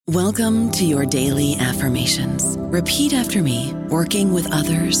Welcome to your daily affirmations. Repeat after me. Working with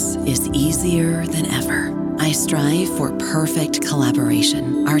others is easier than ever. I strive for perfect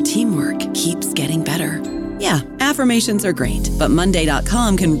collaboration. Our teamwork keeps getting better. Yeah, affirmations are great, but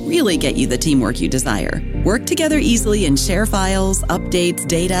Monday.com can really get you the teamwork you desire. Work together easily and share files, updates,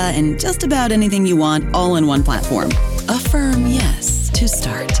 data, and just about anything you want all in one platform. Affirm yes to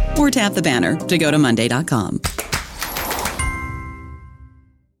start, or tap the banner to go to Monday.com.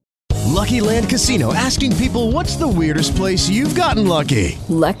 Lucky Land Casino, asking people, what's the weirdest place you've gotten lucky?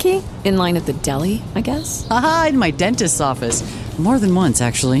 Lucky? In line at the deli, I guess? Aha, in my dentist's office. More than once,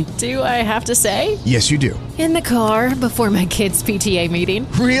 actually. Do I have to say? Yes, you do. In the car before my kids' PTA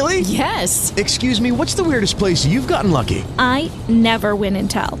meeting. Really? Yes. Excuse me, what's the weirdest place you've gotten lucky? I never win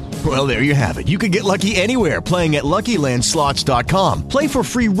and tell. Well, there you have it. You can get lucky anywhere, playing at LuckyLandSlots.com. Play for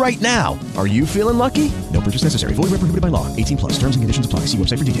free right now. Are you feeling lucky? No purchase necessary. Void where prohibited by law. 18+. Terms and conditions apply. See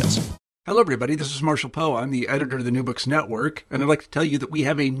website for details. Hello, everybody. This is Marshall Poe. I'm the editor of the New Books Network, and I'd like to tell you that we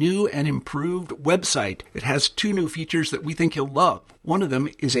have a new and improved website. It has 2 new features that we think you'll love. One of them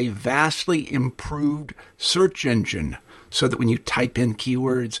is a vastly improved search engine, so that when you type in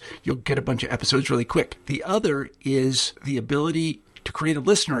keywords, you'll get a bunch of episodes really quick. The other is the ability to create a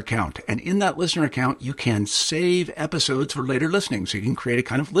listener account. And in that listener account, you can save episodes for later listening. So you can create a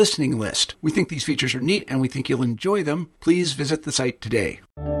kind of listening list. We think these features are neat, and we think you'll enjoy them. Please visit the site today.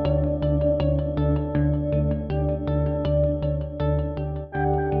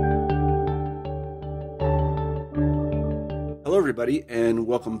 Hello, everybody, and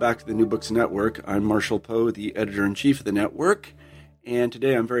welcome back to the New Books Network. I'm Marshall Poe, the editor-in-chief of the network, and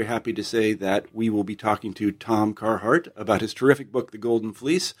today I'm very happy to say that we will be talking to Tom Carhart about his terrific book, The Golden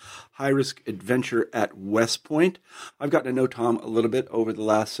Fleece, High-Risk Adventure at West Point. I've gotten to know Tom a little bit over the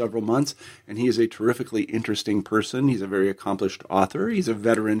last several months, and he is a terrifically interesting person. He's a very accomplished author. He's a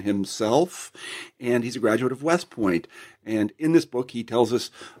veteran himself, and he's a graduate of West Point. And in this book, he tells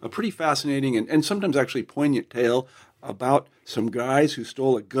us a pretty fascinating and sometimes actually poignant tale about some guys who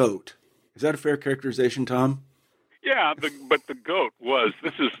stole a goat. Is that a fair characterization, Tom? Yeah, but the goat was,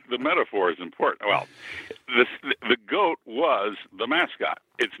 the metaphor is important. Well, the goat was the mascot.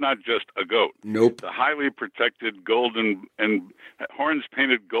 It's not just a goat. Nope. The highly protected golden and horns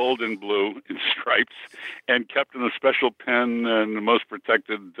painted gold and blue in stripes and kept in a special pen and the most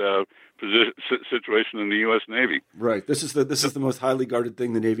protected situation in the U.S. Navy. Right. This is the most highly guarded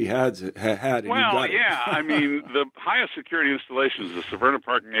thing the Navy had. And well, yeah. I mean, the highest security installation is the Severna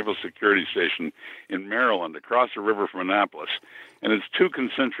Park Naval Security Station in Maryland, across the river from Annapolis, and it's 2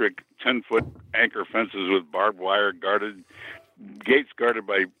 concentric 10-foot anchor fences with barbed wire gates guarded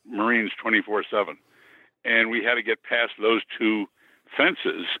by Marines 24/7. And we had to get past those 2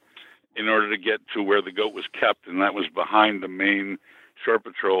 fences in order to get to where the goat was kept, and that was behind the main Shore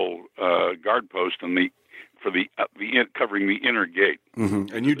Patrol guard post covering the inner gate.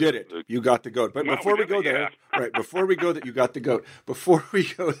 Mm-hmm. And you did it. You got the goat. But before we go there, you got the goat. Before we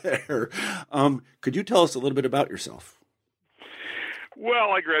go there, could you tell us a little bit about yourself?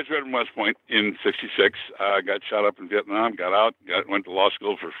 Well, I graduated from West Point in '66. Got shot up in Vietnam, got out, went to law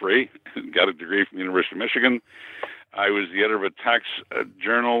school for free, got a degree from the University of Michigan. I was the editor of a tax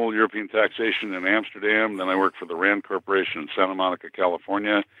journal, European Taxation, in Amsterdam. Then I worked for the RAND Corporation in Santa Monica,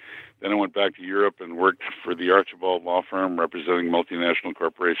 California. Then I went back to Europe and worked for the Archibald Law Firm, representing multinational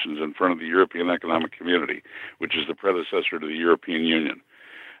corporations in front of the European Economic Community, which is the predecessor to the European Union.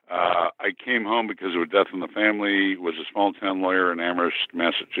 I came home because of a death in the family, was a small-town lawyer in Amherst,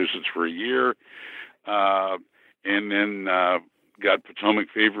 Massachusetts for a year, and then got Potomac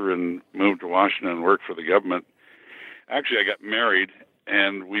fever and moved to Washington and worked for the government. Actually, I got married,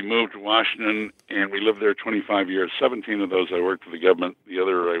 and we moved to Washington, and we lived there 25 years. 17 of those I worked for the government. The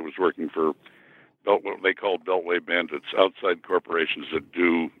other I was working for what they call Beltway bandits, outside corporations that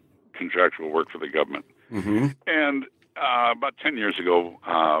do contractual work for the government. Mm-hmm. And about 10 years ago,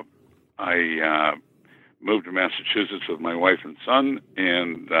 I moved to Massachusetts with my wife and son,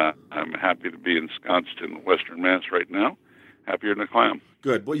 and I'm happy to be ensconced in Western Mass right now. Happier than a clam.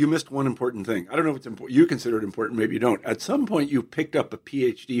 Good. Well, you missed one important thing. I don't know if it's important. You consider it important. Maybe you don't. At some point, you picked up a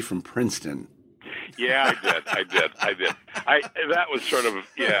PhD from Princeton. Yeah, I did. That was sort of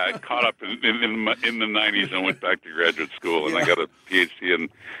caught up in the 90s. I went back to graduate school and I got a PhD in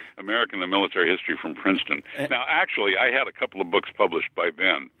American and military history from Princeton. Now, actually, I had a couple of books published by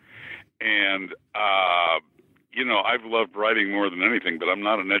then, and I've loved writing more than anything. But I'm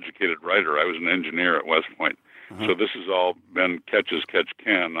not an educated writer. I was an engineer at West Point. So this has all been catch as catch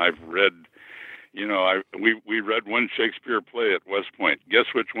can. I've read we read one Shakespeare play at West Point.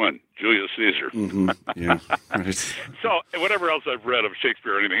 Guess which one? Julius Caesar. Mm-hmm. Yeah. Right. So whatever else I've read of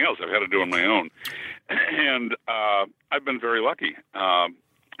Shakespeare or anything else, I've had to do on my own. And I've been very lucky. I've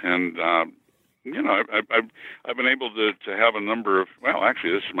been able to have a number of, well,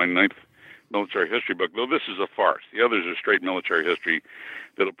 actually, this is my 9th military history book, though this is a farce. The others are straight military history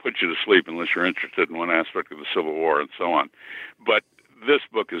that'll put you to sleep unless you're interested in one aspect of the Civil War and so on. But this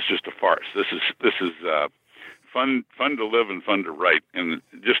book is just a farce. This is fun to live and fun to write, and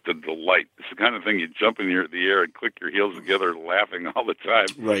just a delight. It's the kind of thing you jump in the air and click your heels together laughing all the time.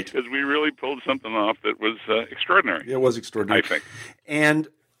 Right. Because we really pulled something off that was extraordinary. It was extraordinary. I think. And,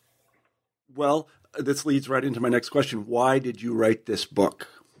 well, this leads right into my next question. Why did you write this book?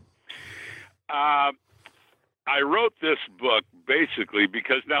 I wrote this book basically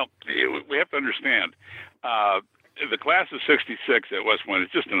because, now, we have to understand, the class of 66 at West Point is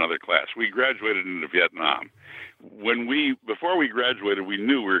just another class. We graduated into Vietnam. Before we graduated, we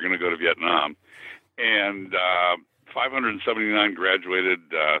knew we were going to go to Vietnam, and 579 graduated.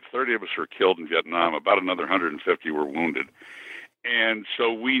 30 of us were killed in Vietnam. About another 150 were wounded. And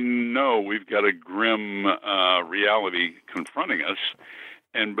so we know we've got a grim reality confronting us.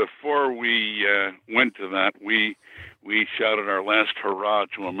 And before we went to that, we shouted our last hurrah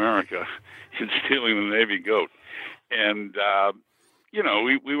to America in stealing the Navy goat. And,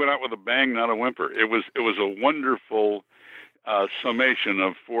 we went out with a bang, not a whimper. It was a wonderful summation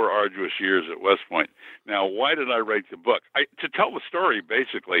of 4 arduous years at West Point. Now, why did I write the book? To tell the story,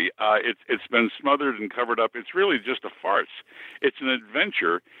 basically, it's been smothered and covered up. It's really just a farce. It's an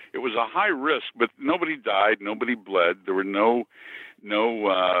adventure. It was a high risk, but nobody died, nobody bled. There were no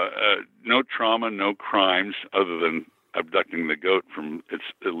trauma, no crimes, other than abducting the goat from its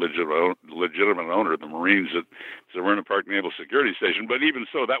legitimate owner, the Marines at Severna Park Naval Security Station. But even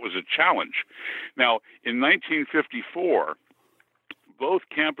so, that was a challenge. Now, in 1954, both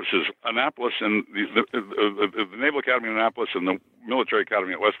campuses, Annapolis and the Naval Academy in Annapolis and the Military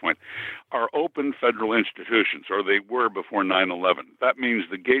Academy at West Point, are open federal institutions, or they were before 9/11. That means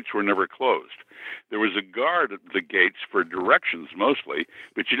the gates were never closed. There was a guard at the gates for directions mostly,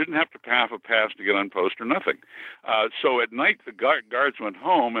 but you didn't have to have a pass to get on post or nothing. So at night, the guards went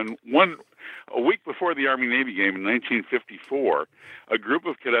home, and a week before the Army-Navy game in 1954, a group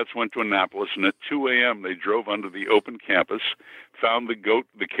of cadets went to Annapolis, and at 2 a.m. they drove onto the open campus, found the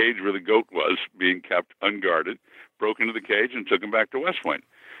cage where the goat was being kept unguarded, broke into the cage, and took him back to West Point.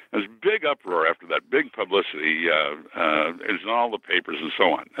 There was big uproar after that, big publicity. It's in all the papers and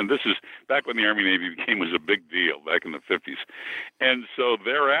so on. And this is back when the Army-Navy game was a big deal, back in the 50s. And so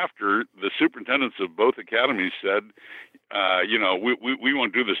thereafter, the superintendents of both academies said, we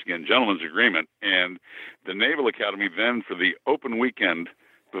won't do this again, gentlemen's agreement. And the Naval Academy then, for the open weekend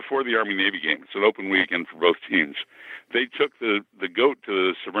before the Army-Navy game, it's an open weekend for both teams, they took the goat to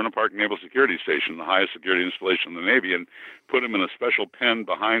the Severna Park Naval Security Station, the highest security installation in the Navy, and put him in a special pen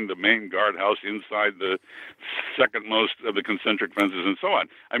behind the main guardhouse inside the second most of the concentric fences and so on.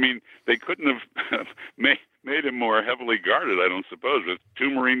 I mean, they couldn't have made him more heavily guarded, I don't suppose, with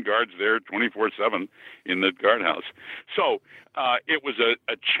 2 Marine guards there 24/7 in the guardhouse. So it was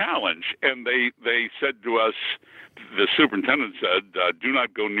a challenge, and they said to us, the superintendent said, do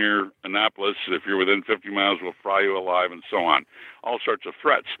not go near Annapolis. If you're within 50 miles, we'll fry you alive, and so on. All sorts of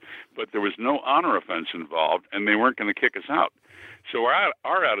threats. But there was no honor offense involved, and they weren't going to kick us out. So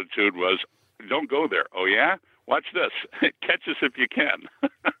our attitude was, don't go there. Oh, yeah? Watch this. Catch us if you can.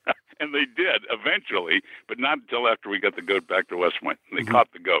 And they did, eventually, but not until after we got the goat back to West Point. They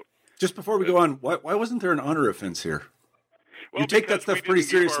caught the goat. Just before we go on, why wasn't there an honor offense here? Well, you take that stuff pretty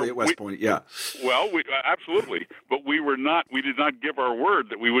seriously at West Point, yeah. Well, absolutely, but we did not give our word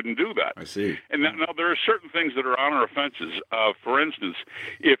that we wouldn't do that. I see. And now there are certain things that are honor offenses. For instance,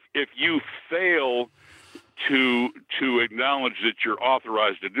 if you fail to acknowledge that you're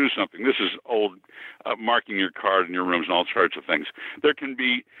authorized to do something, this is old marking your card in your rooms and all sorts of things. There can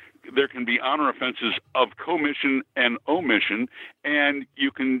be honor offenses of commission and omission, and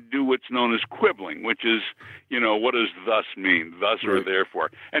you can do what's known as quibbling, which is, what does thus mean, thus or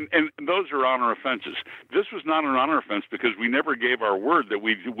therefore. And those are honor offenses. This was not an honor offense because we never gave our word that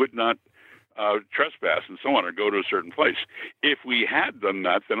we would not trespass and so on or go to a certain place. If we had done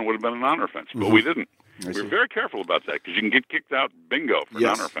that, then it would have been an honor offense, but we didn't. We're very careful about that because you can get kicked out, bingo, for an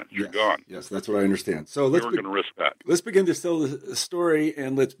honor offense. You're gone. Yes, that's what I understand. So we weren't going to risk that. Let's begin to tell the story,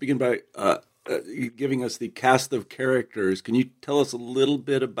 and let's begin by giving us the cast of characters. Can you tell us a little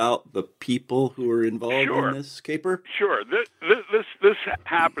bit about the people who are involved in this caper? Sure. This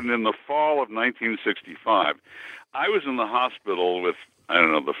happened in the fall of 1965. I was in the hospital with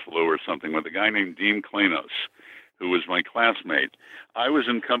the flu or something, with a guy named Dean Klanos, who was my classmate. I was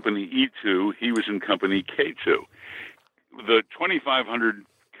in company E2. He was in company K2. The 2,500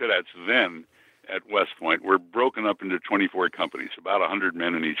 cadets then at West Point were broken up into 24 companies, about 100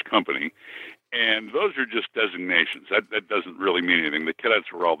 men in each company. And those are just designations. That doesn't really mean anything. The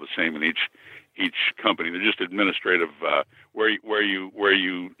cadets were all the same in each company. They're just administrative, where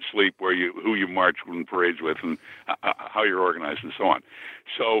you sleep, who you march in parades with, and how you're organized, and so on.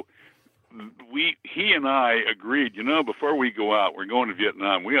 So he and I agreed, before we go out, we're going to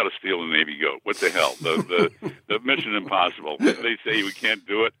Vietnam, we ought to steal a Navy goat. What the hell? The Mission Impossible. They say we can't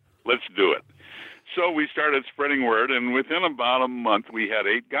do it. Let's do it. So we started spreading word, and within about a month, we had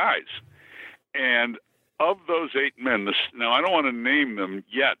 8 guys. And of those 8 men, now I don't want to name them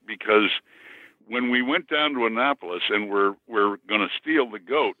yet, because when we went down to Annapolis and we're going to steal the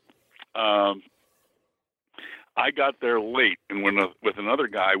goat, I got there late, and with another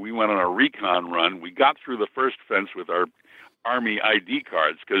guy, we went on a recon run. We got through the first fence with our Army ID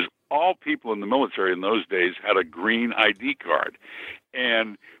cards, because all people in the military in those days had a green ID card.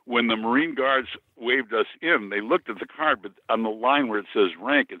 And when the Marine Guards waved us in, they looked at the card, but on the line where it says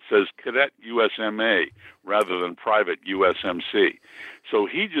rank, it says Cadet USMA rather than Private USMC. So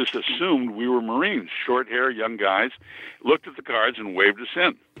he just assumed we were Marines, short hair, young guys, looked at the cards and waved us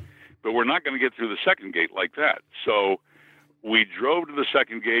in. But we're not going to get through the second gate like that. So we drove to the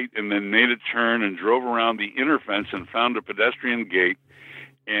second gate and then made a turn and drove around the inner fence and found a pedestrian gate.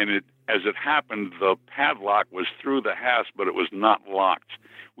 And as it happened, the padlock was through the hasp, but it was not locked.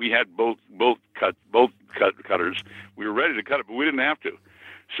 We had both cutters. We were ready to cut it, but we didn't have to.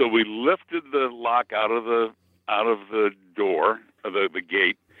 So we lifted the lock out of the door of the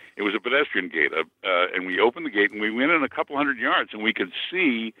gate. It was a pedestrian gate, and we opened the gate, and we went in a couple hundred yards, and we could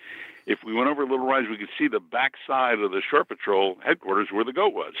see, if we went over a little rise, we could see the back side of the Shore Patrol headquarters where the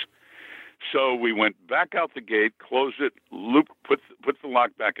goat was. So we went back out the gate, closed it, put the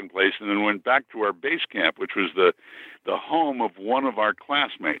lock back in place, and then went back to our base camp, which was the home of one of our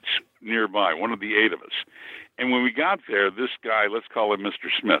classmates nearby, one of the 8 of us. And when we got there, this guy, let's call him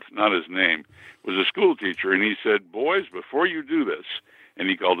Mr. Smith, not his name, was a school teacher, and he said, "Boys, before you do this," and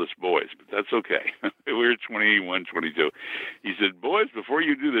he called us boys, but that's okay. We were 21, 22. He said, "Boys, before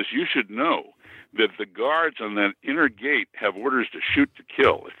you do this, you should know that the guards on that inner gate have orders to shoot to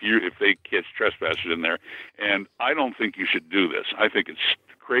kill if they catch trespassers in there, and I don't think you should do this. I think it's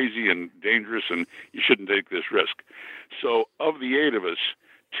crazy and dangerous, and you shouldn't take this risk." So of the 8 of us,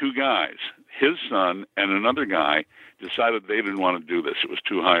 2 guys, his son and another guy, decided they didn't want to do this. It was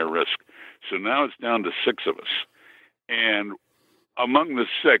too high a risk. So now it's down to 6 of us. And among the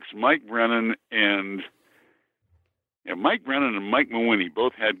 6, Mike Brennan and Mike Mawhinney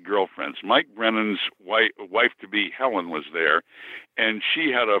both had girlfriends. Mike Brennan's wife-to-be, Helen, was there, and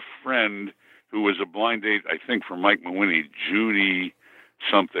she had a friend who was a blind date, I think, for Mike Mawhinney, Judy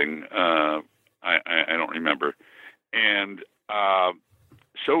something. I don't remember. And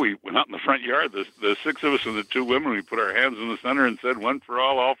so we went out in the front yard, the 6 of us and the 2 women. We put our hands in the center and said, "One for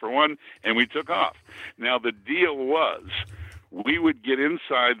all for one," and we took off. Now, the deal was we would get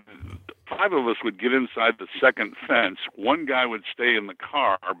inside. 5 of us would get inside the second fence. 1 guy would stay in the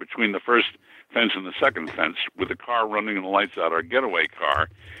car between the first fence and the second fence with the car running and the lights out, our getaway car.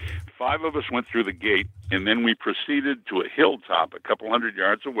 5 of us went through the gate, and then we proceeded to a hilltop a couple hundred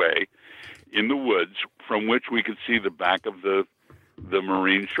yards away in the woods, from which we could see the back of the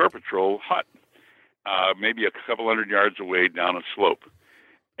Marine Shore Patrol hut, maybe a couple hundred yards away down a slope.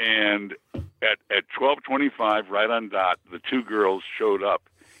 And at 12:25, right on dot, the 2 girls showed up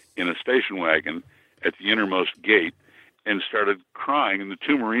in a station wagon at the innermost gate and started crying, and the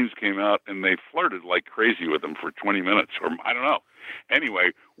 2 Marines came out, and they flirted like crazy with them for 20 minutes, or I don't know.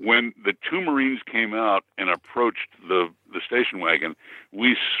 Anyway, when the 2 Marines came out and approached the station wagon,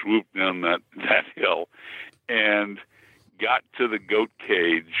 we swooped down that hill and got to the goat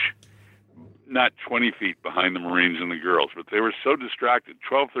cage, not 20 feet behind the Marines and the girls, but they were so distracted.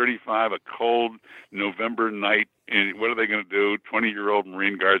 12:35, a cold November night, and what are they going to do? 20-year-old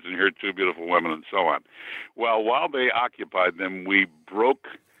Marine Guards in here, 2 beautiful women, and so on. Well, while they occupied them, we broke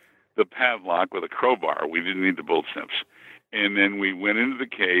the padlock with a crowbar. We didn't need the bolt snips. And then we went into the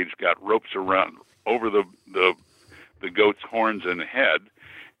cage, got ropes around over the goat's horns and head,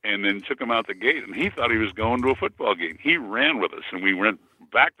 and then took him out the gate. And he thought he was going to a football game. He ran with us, and we went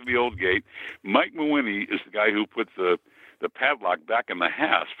back to the old gate. Mike Mawhinney is the guy who put the padlock back in the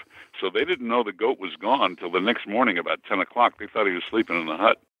hasp, so they didn't know the goat was gone till the next morning about 10 o'clock. They thought he was sleeping in the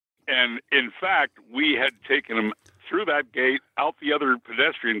hut. And, in fact, we had taken him through that gate, out the other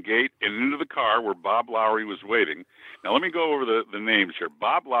pedestrian gate, and into the car where Bob Lowry was waiting. Now, let me go over the names here.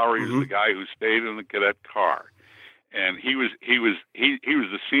 Bob Lowry is the guy who stayed in the cadet car, and he was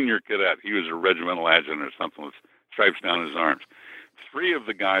the senior cadet. He was a regimental adjutant or something with stripes down his arms. 3 of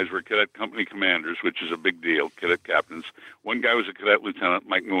the guys were cadet company commanders, which is a big deal, cadet captains. 1 guy was a cadet lieutenant,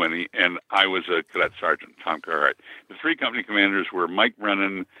 Mike Nguyen, and I was a cadet sergeant, Tom Carhart. The 3 company commanders were Mike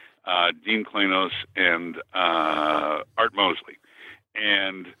Brennan, Dean Klanos, and Art Mosley.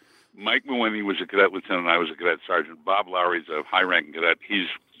 And Mike Nguyen was a cadet lieutenant, I was a cadet sergeant. Bob Lowry's a high-ranking cadet.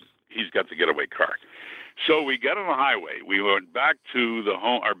 He's got the getaway car. So we got on the highway. We went back to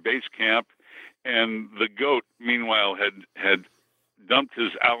our base camp, and the goat, meanwhile, had dumped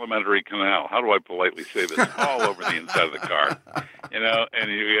his alimentary canal. How do I politely say this? All over the inside of the car,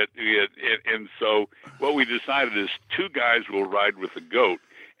 and so what we decided is 2 guys will ride with the goat,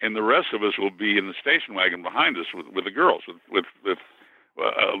 and the rest of us will be in the station wagon behind us with the girls, with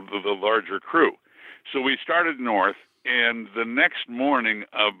the larger crew. So we started north, and the next morning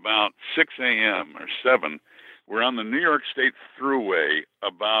about 6 a.m. or 7, we're on the New York State Thruway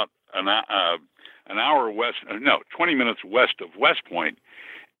about an hour 20 minutes west of West Point,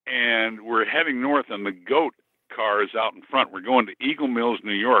 and we're heading north, and the goat car is out in front. We're going to Eagle Mills,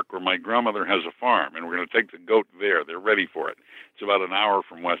 New York, where my grandmother has a farm, and we're going to take the goat there. They're ready for it. It's about an hour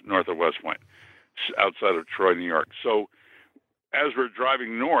from north of West Point, outside of Troy, New York. So as we're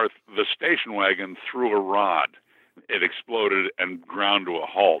driving north, the station wagon threw a rod. It exploded and ground to a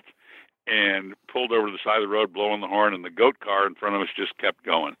halt and pulled over to the side of the road, blowing the horn, and the goat car in front of us just kept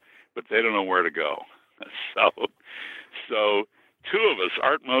going. But they don't know where to go. So 2 of us,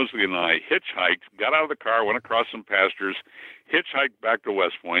 Art Mosley and I, hitchhiked, got out of the car, went across some pastures, hitchhiked back to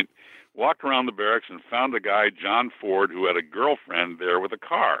West Point, walked around the barracks, and found a guy, John Ford, who had a girlfriend there with a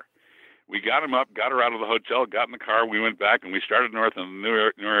car. We got him up, got her out of the hotel, got in the car, we went back, and we started north on the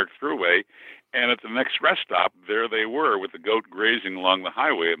New York Thruway. And at the next rest stop, there they were with the goat grazing along the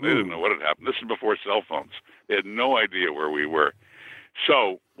highway, and they didn't know what had happened. This is before cell phones. They had no idea where we were.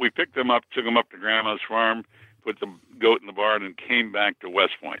 So we picked them up, took them up to Grandma's farm, put the goat in the barn, and came back to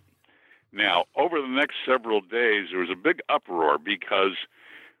West Point. Now, over the next several days, there was a big uproar because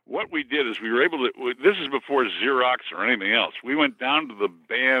what we did is we were able to, this is before Xerox or anything else. We went down to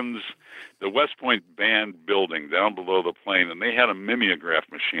the West Point band building down below the plane, and they had a mimeograph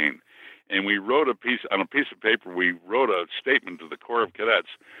machine. And we wrote on a piece of paper, we wrote a statement to the Corps of Cadets.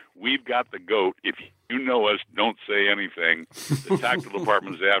 We've got the goat. If you know us, don't say anything. The tactical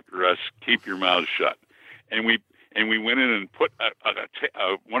department's after us. Keep your mouths shut. And we went in and put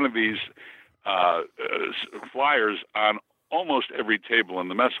one of these flyers on almost every table in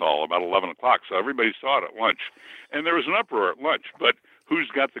the mess hall about 11 o'clock. So everybody saw it at lunch. And there was an uproar at lunch. But who's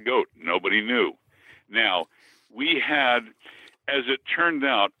got the goat? Nobody knew. Now, we had... As it turned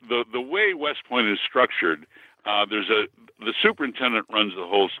out, the way West Point is structured, the superintendent runs the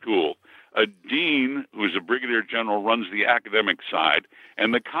whole school. A dean, who is a brigadier general, runs the academic side,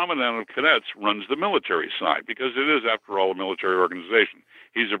 and the commandant of cadets runs the military side, because it is, after all, a military organization.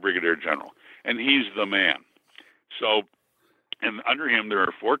 He's a brigadier general, and he's the man. So, and under him there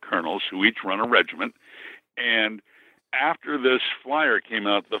are 4 colonels who each run a regiment, and after this flyer came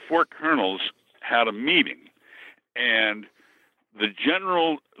out, the 4 colonels had a meeting, and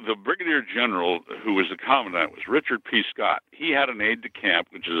the brigadier general who was the commandant was Richard P. Scott. He had an aide-de-camp,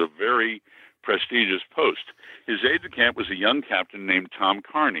 which is a very prestigious post. His aide-de-camp was a young captain named Tom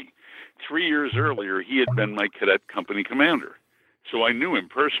Carney. 3 years earlier, he had been my cadet company commander, so I knew him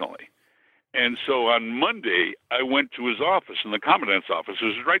personally. And so on Monday, I went to his office, in the commandant's office. It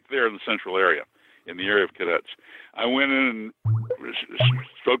was right there in the central area, in the area of cadets. I went in and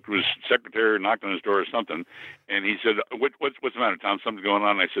spoke to his secretary, knocked on his door or something, and he said, what's the matter, Tom? Something's going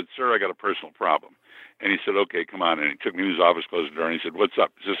on? And I said, sir, I got a personal problem. And he said, okay, come on. And he took me to his office, closed the door, and he said, what's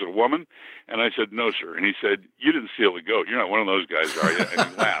up? Is this a woman? And I said, no, sir. And he said, you didn't steal the goat. You're not one of those guys, are you? And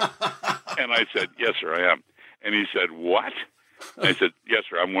he laughed. And I said, yes, sir, I am. And he said, what? And I said, yes,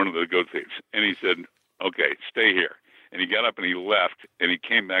 sir, I'm one of the goat thieves. And he said, okay, stay here. And he got up and he left, and he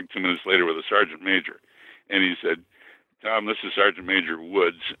came back 2 minutes later with a sergeant major. And he said, Tom, this is Sergeant Major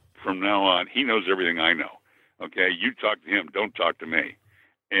Woods. From now on, he knows everything I know. Okay, you talk to him, don't talk to me.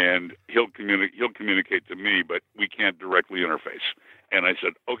 And he'll communicate to me, but we can't directly interface. And I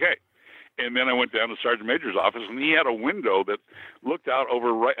said, okay. And then I went down to Sergeant Major's office, and he had a window that looked out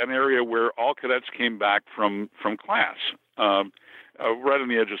over an area where all cadets came back from class, right on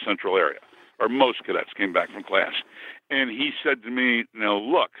the edge of Central area, or most cadets came back from class. And he said to me, now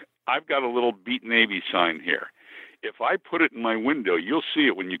look, I've got a little Beat Navy sign here. If I put it in my window, you'll see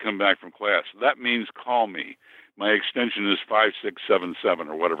it when you come back from class. That means call me. My extension is 5677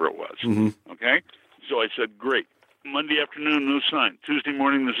 or whatever it was. Mm-hmm. Okay? So I said, great. Monday afternoon, no sign. Tuesday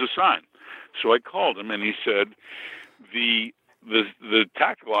morning, there's a sign. So I called him, and he said, the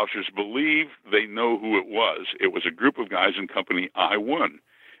tactical officers believe they know who it was. It was a group of guys in company I-1.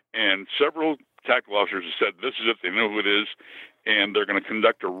 And several tactical officers have said, this is it, they know who it is, and they're going to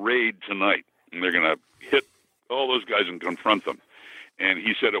conduct a raid tonight. And they're going to hit all those guys and confront them. And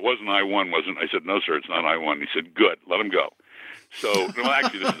he said, it wasn't I-1, wasn't I said, no, sir, it's not I-1. He said, good, let him go. So, well,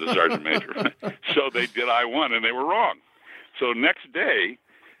 actually, this is a sergeant major. So they did I-1, and they were wrong. So next day,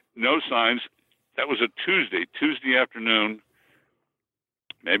 no signs. That was a Tuesday afternoon.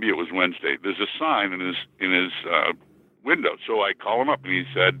 Maybe it was Wednesday. There's a sign in his window. So I call him up, and he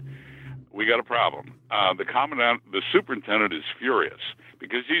said, we got a problem. The superintendent is furious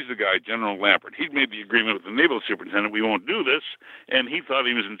because he's the guy, General Lampert. He'd made the agreement with the naval superintendent, we won't do this, and he thought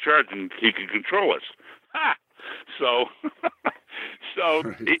he was in charge and he could control us. Ha! So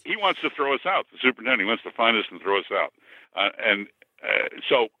he wants to throw us out. The superintendent, he wants to find us and throw us out.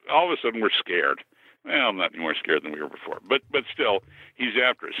 So all of a sudden we're scared. Well, I'm not any more scared than we were before, but still, he's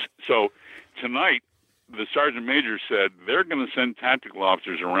after us. So tonight, the sergeant major said they're going to send tactical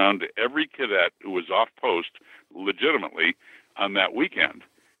officers around to every cadet who was off post legitimately on that weekend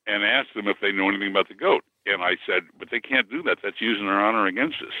and ask them if they know anything about the goat. And I said, but they can't do that. That's using our honor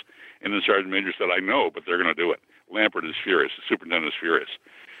against us. And the sergeant major said, I know, but they're going to do it. Lampert is furious. The superintendent is furious.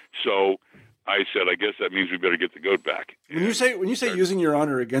 So I said, I guess that means we better get the goat back. When you say using your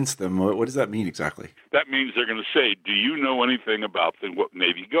honor against them, what does that mean exactly? That means they're going to say, do you know anything about the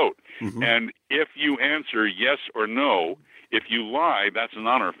Navy goat? Mm-hmm. And if you answer yes or no, if you lie, that's an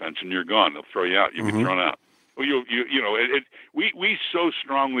honor offense, and you're gone. They'll throw you out. You'll be thrown out. Well, we so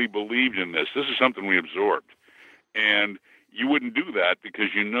strongly believed in this. This is something we absorbed, and you wouldn't do that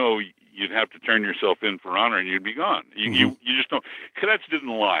because you know you'd have to turn yourself in for honor, and you'd be gone. You just don't. Cadets didn't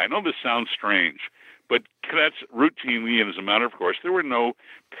lie. I know this sounds strange, but cadets routinely, and as a matter of course, there were no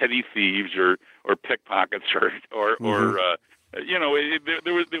petty thieves or pickpockets or it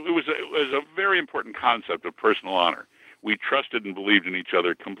was a very important concept of personal honor. We trusted and believed in each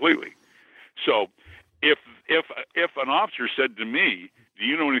other completely. So if an officer said to me, do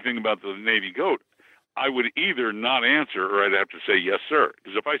you know anything about the Navy goat? I would either not answer or I'd have to say yes, sir.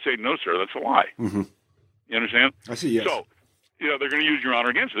 Because if I say no, sir, that's a lie. Mm-hmm. You understand? I see, yes. So, they're going to use your honor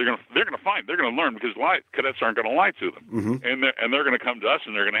against you. They're going to learn because cadets aren't going to lie to them. Mm-hmm. And they're going to come to us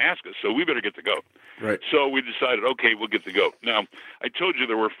and they're going to ask us. So we better get the goat. Right. So we decided, okay, we'll get the goat. Now, I told you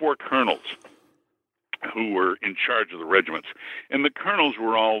there were 4 colonels who were in charge of the regiments. And the colonels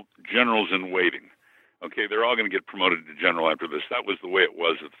were all generals in waiting. Okay, they're all going to get promoted to general after this. That was the way it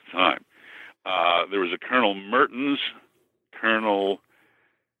was at the time. There was a Colonel Mertens, Colonel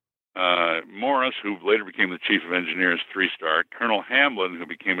Morris, who later became the Chief of Engineers, 3-star, Colonel Hamlin, who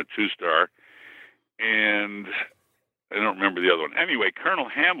became a 2-star, and I don't remember the other one. Anyway, Colonel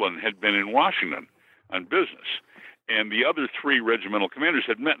Hamlin had been in Washington on business, and the other 3 regimental commanders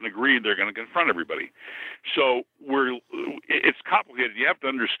had met and agreed they're going to confront everybody. So it's complicated. You have to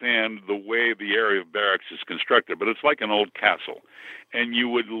understand the way the area of barracks is constructed, but it's like an old castle. And you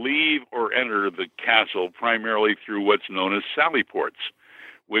would leave or enter the castle primarily through what's known as sally ports,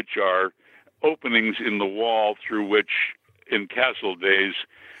 which are openings in the wall through which, in castle days,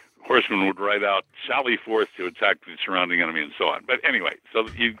 horsemen would ride out, sally forth to attack the surrounding enemy, and so on. But anyway, so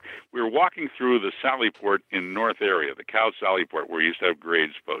we were walking through the sally port in North area, the Cow Sally Port, where you used to have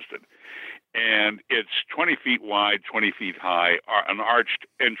grades posted. And it's 20 feet wide, 20 feet high, an arched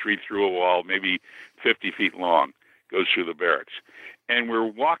entry through a wall, maybe 50 feet long, goes through the barracks. And we're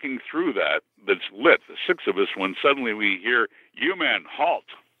walking through that's lit, the 6 of us, when suddenly we hear, you men, halt,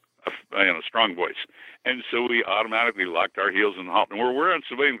 a strong voice. And so we automatically locked our heels and halt. And we're wearing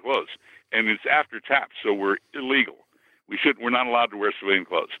civilian clothes. And it's after TAPS, so we're illegal. We're not allowed to wear civilian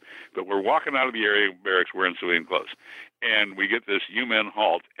clothes. But we're walking out of the area of barracks wearing civilian clothes. And we get this, you men,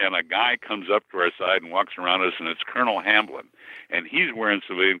 halt. And a guy comes up to our side and walks around us, and it's Colonel Hamlin. And he's wearing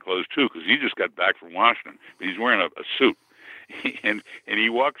civilian clothes, too, because he just got back from Washington. But he's wearing a suit. And he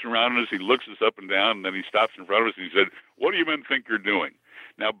walks around us, he looks us up and down, and then he stops in front of us and he said, what do you men think you're doing?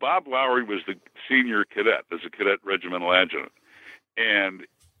 Now, Bob Lowry was the senior cadet, as a cadet regimental adjutant. And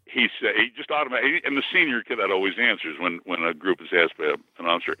he said, he just automatically, and the senior cadet always answers when a group is asked by an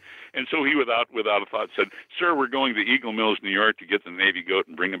officer. And so he, without a thought, said, sir, we're going to Eagle Mills, New York to get the Navy goat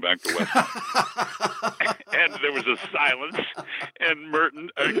and bring him back to West Point. And there was a silence, and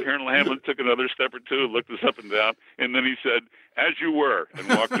Colonel Hamlin took another step or two, looked us up and down, and then he said, as you were, and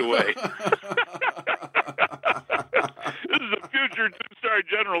walked away. This is a future two-star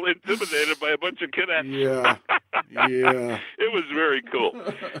general intimidated by a bunch of cadets. Yeah. It was very cool.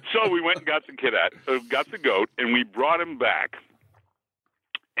 So we went and got the goat, and we brought him back.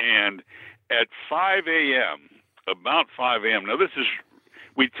 And at 5 a.m., about 5 a.m., now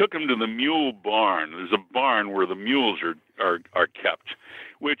we took him to the mule barn. There's a barn where the mules are kept,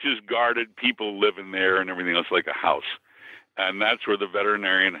 which is guarded. People live in there and everything else like a house. And that's where the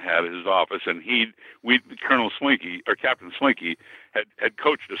veterinarian had his office. And Colonel Slinky, or Captain Slinky, had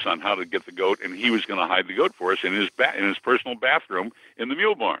coached us on how to get the goat, and he was going to hide the goat for us in his personal bathroom in the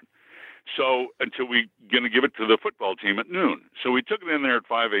mule barn. So until we going to give it to the football team at noon. So we took it in there at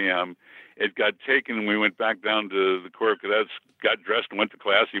 5 a.m. It got taken, and we went back down to the Corps of Cadets, got dressed, and went to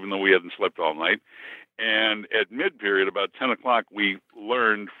class, even though we hadn't slept all night. And at mid-period, about 10 o'clock, we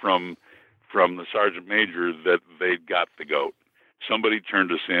learned from the sergeant major that they'd got the goat. Somebody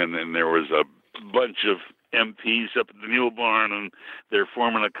turned us in, and there was a bunch of MPs up at the mule barn, and they're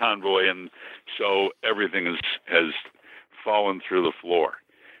forming a convoy, and so everything has fallen through the floor.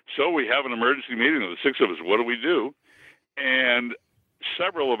 So we have an emergency meeting of the six of us. What do we do? And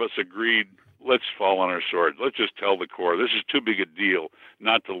several of us agreed, let's fall on our swords. Let's just tell the Corps. This is too big a deal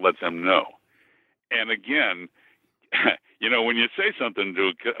not to let them know. And again, when you say something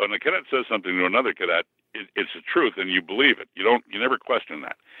when a cadet says something to another cadet, it's the truth, and you believe it. You never question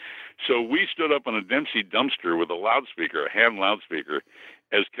that. So we stood up on a Dempsey dumpster with a loudspeaker, a hand loudspeaker,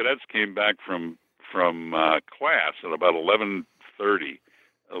 as cadets came back from class at about 11:40,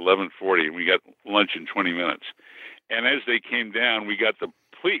 and we got lunch in 20 minutes. And as they came down, we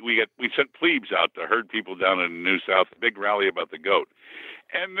sent plebes out to herd people down in New South, a big rally about the goat.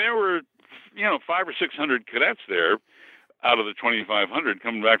 And there were, 500 or 600 cadets there out of the 2,500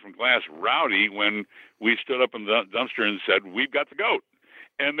 coming back from class, rowdy when we stood up in the dumpster and said, we've got the goat.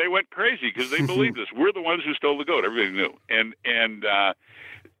 And they went crazy because they believed us. We're the ones who stole the goat. Everybody knew. And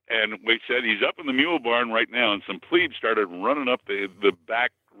we said, he's up in the mule barn right now. And some plebes started running up the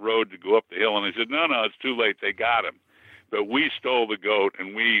back road to go up the hill. And I said, no, it's too late. They got him. But we stole the goat,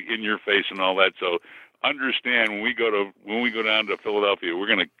 and we in your face and all that. So understand, when we go down to Philadelphia, we're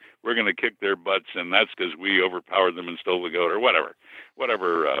gonna kick their butts, and that's because we overpowered them and stole the goat, or whatever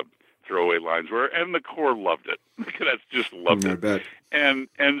throwaway lines were. And the Corps loved it. The cadets just loved it. I bet. And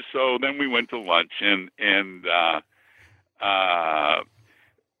so then we went to lunch, and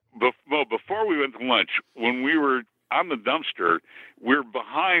before we went to lunch, when we were on the dumpster, we're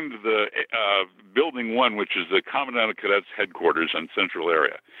behind the Building 1, which is the Commandant of Cadets headquarters on Central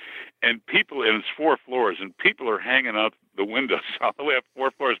area. And it's 4 floors, and people are hanging out the windows all the way up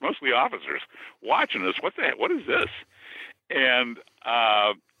 4 floors, mostly officers, watching us. What the heck? What is this? And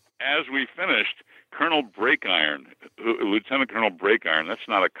as we finished, Colonel Breakiron, Lieutenant Colonel Breakiron, that's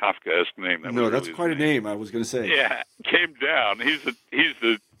not a Kafkaesque name. No, that's really quite a name, I was going to say. Yeah, came down. He's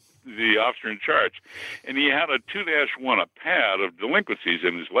the officer in charge, and he had a 2-1, a pad of delinquencies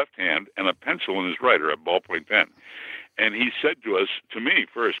in his left hand and a pencil in his right, or a ballpoint pen. And he said to me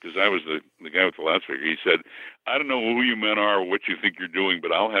first, because I was the guy with the loudspeaker, he said, I don't know who you men are or what you think you're doing,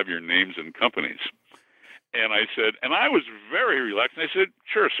 but I'll have your names and companies. And I said, and I was very relaxed, and I said,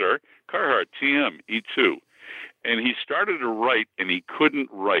 sure, sir, Carhart, TM, E2. And he started to write, and he couldn't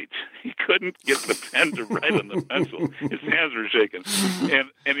write. He couldn't get the pen to write on the pencil. His hands were shaking.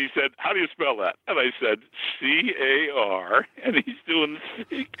 And he said, how do you spell that? And I said, C-A-R. And he's doing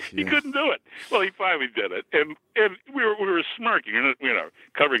C. He couldn't do it. Well, he finally did it. And we were smirking,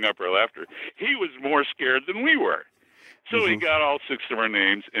 covering up our laughter. He was more scared than we were. So he got all 6 of our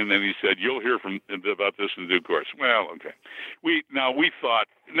names, and then he said, you'll hear about this in due course. Well, okay. We thought,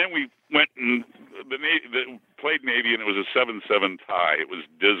 and then we went and played Navy, and it was a 7-7 tie. It was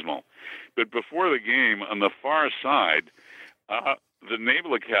dismal. But before the game, on the far side, the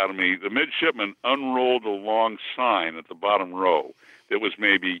Naval Academy, the midshipmen unrolled a long sign at the bottom row that was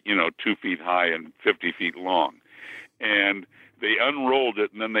maybe, 2 feet high and 50 feet long. And they unrolled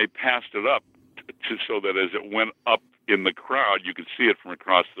it, and then they passed it up so that as it went up in the crowd, you could see it from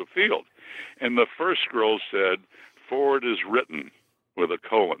across the field. And the first scroll said, forward is written, with a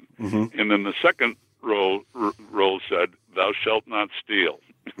colon. Mm-hmm. And then the second roll said, thou shalt not steal.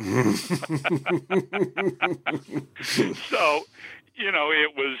 So,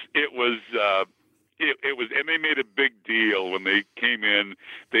 it was, and they made a big deal when they came in.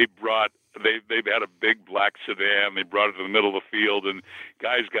 They had a big black sedan. They brought it to the middle of the field, and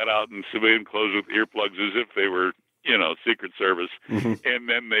guys got out in civilian clothes with earplugs as if they were, Secret Service. Mm-hmm. And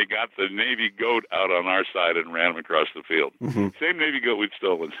then they got the Navy goat out on our side and ran him across the field. Mm-hmm. Same Navy goat we'd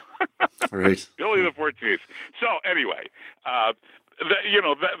stolen. Right. Billy the 14th. So anyway, that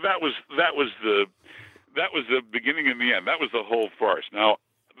was that was the beginning and the end. That was the whole farce. Now,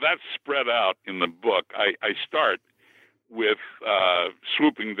 that's spread out in the book. I start with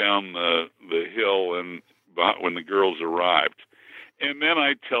swooping down the hill and when the girls arrived. And then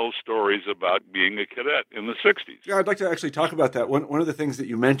I tell stories about being a cadet in the 60s. Yeah, I'd like to actually talk about that. One of the things that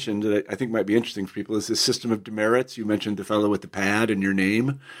you mentioned that I think might be interesting for people is this system of demerits. You mentioned the fellow with the pad and your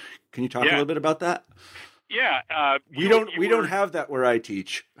name. Can you talk a little bit about that? Yeah. We don't have that where I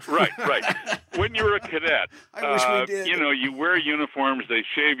teach. Right. When you're a cadet, I wish we did. You wear uniforms, they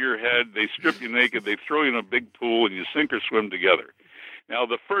shave your head, they strip you naked, they throw you in a big pool, and you sink or swim together. Now,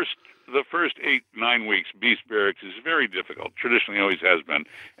 the first 8-9 weeks, beast barracks is very difficult. Traditionally, always has been,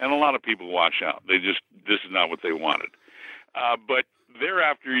 and a lot of people wash out. This is not what they wanted. But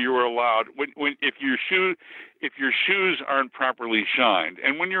thereafter, you are allowed if your shoes aren't properly shined,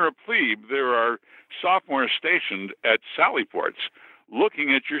 and when you're a plebe, there are sophomores stationed at sally ports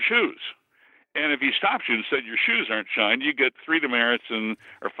looking at your shoes. And if he stops you and said your shoes aren't shined, you get 3 demerits or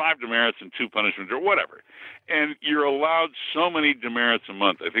 5 demerits and 2 punishments or whatever. And you're allowed so many demerits a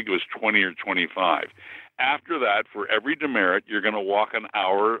month. I think it was 20 or 25. After that, for every demerit, you're going to walk an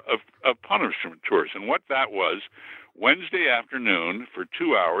hour of punishment tours. And what that was, Wednesday afternoon for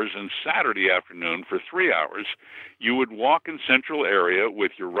 2 hours and Saturday afternoon for 3 hours, you would walk in central area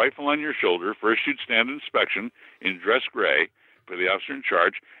with your rifle on your shoulder. First, you'd stand inspection in dress gray for the officer in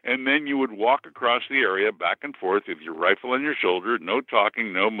charge, and then you would walk across the area back and forth with your rifle on your shoulder, no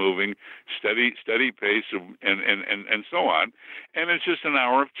talking, no moving, steady pace, and so on. And it's just an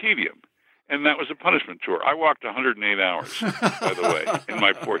hour of tedium. And that was a punishment tour. I walked 108 hours, by the way, in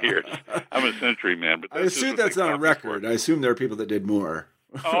my 4 years. I'm a century man. But I assume that's not a record. I assume there are people that did more.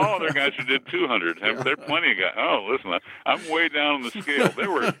 Oh, there are guys who did 200. There are plenty of guys. Oh, listen, I'm way down on the scale.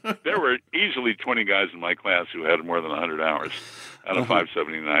 There were easily 20 guys in my class who had more than 100 hours out of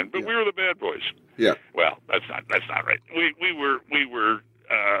 579. But we were the bad boys. Yeah. Well, that's not right. We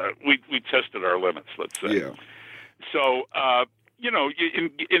tested our limits. Let's say. Yeah. So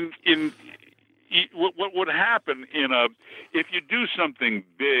what would happen if you do something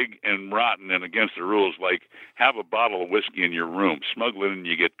big and rotten and against the rules, like have a bottle of whiskey in your room, smuggle it in, and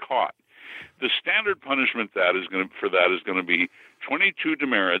you get caught. The standard punishment is going to be 22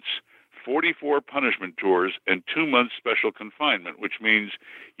 demerits, 44 punishment tours, and 2 months special confinement, which means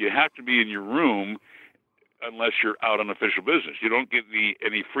you have to be in your room unless you're out on official business. You don't get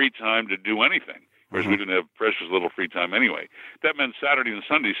any free time to do anything. Of course, we didn't have precious little free time anyway. That meant Saturday and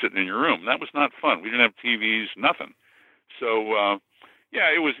Sunday sitting in your room. That was not fun. We didn't have TVs, nothing. So,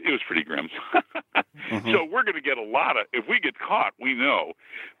 it was pretty grim. So we're going to get if we get caught, we know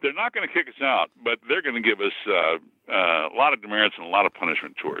they're not going to kick us out, but they're going to give us a lot of demerits and a lot of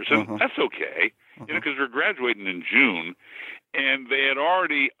punishment tours. And that's okay, because we're graduating in June, and they had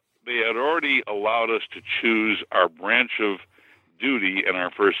already allowed us to choose our branch of duty and our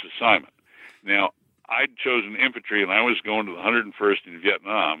first assignment. Now, I'd chosen infantry, and I was going to the 101st in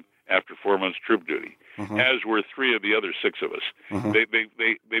Vietnam after 4 months troop duty, as were 3 of the other 6 of us. They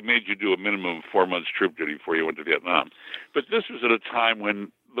made you do a minimum of 4 months troop duty before you went to Vietnam. But this was at a time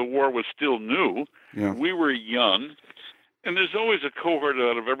when the war was still new. Yeah. We were young, and there's always a cohort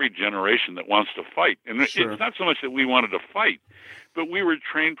out of every generation that wants to fight. And it's not so much that we wanted to fight, but we were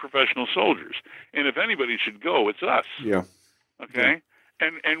trained professional soldiers. And if anybody should go, it's us. Yeah. Okay? Yeah.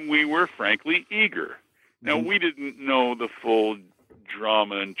 And we were, frankly, eager. Now, we didn't know the full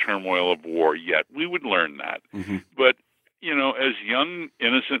drama and turmoil of war yet. We would learn that. But, as young,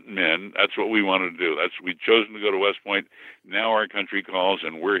 innocent men, that's what we wanted to do. We'd chosen to go to West Point. Now our country calls,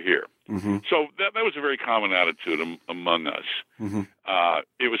 and we're here. So that was a very common attitude among us.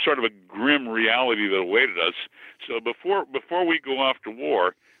 It was sort of a grim reality that awaited us. So before we go off to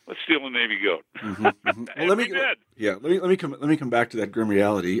war, let's steal a Navy goat. Well, let me come back to that grim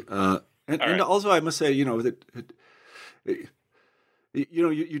reality. And also, I must say, you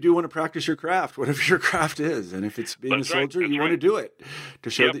do want to practice your craft, whatever your craft is, and if it's being a soldier, you want to do it to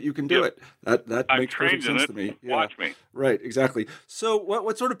show that you can do it. That makes perfect sense to me. Yeah. Watch me. Right, exactly. So,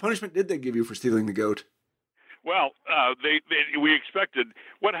 what sort of punishment did they give you for stealing the goat? Well, we expected.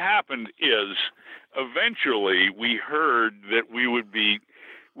 What happened is, eventually, we heard that we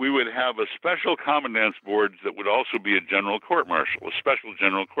would have a special commandant's board that would also be a general court-martial, a special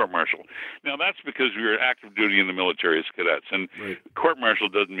general court-martial. Now, that's because we were active duty in the military as cadets, and court-martial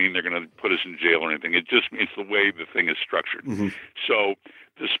doesn't mean they're going to put us in jail or anything. It just means the way the thing is structured. So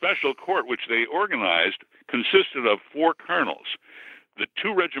the special court, which they organized, consisted of 4 colonels. The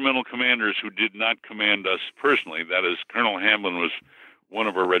 2 regimental commanders who did not command us personally, that is, Colonel Hamlin was one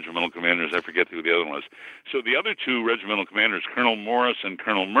of our regimental commanders. I forget who the other one was. So the other 2 regimental commanders, Colonel Morris and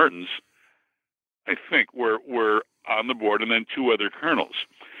Colonel Mertens, I think, were on the board, and then 2 other colonels.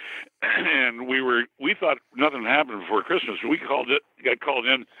 And we thought nothing happened before Christmas. We got called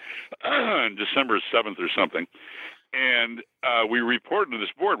in on December 7th or something. And we reported to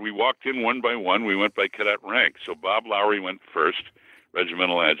this board. We walked in one by one. We went by cadet rank. So Bob Lowry went first,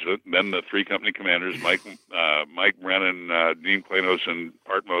 regimental adjutant. Then the 3 company commanders, Mike Brennan, Dean Planos, and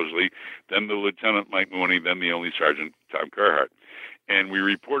Art Mosley. Then the lieutenant, Mike Mooney. Then the only sergeant, Tom Carhart. And we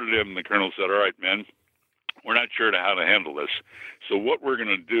reported him, and the colonel said, "All right, men, we're not sure how to handle this. So what we're going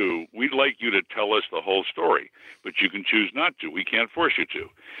to do, we'd like you to tell us the whole story, but you can choose not to. We can't force you to.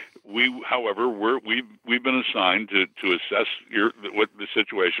 However, we've been assigned to assess what the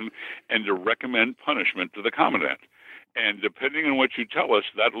situation and to recommend punishment to the commandant. And depending on what you tell us,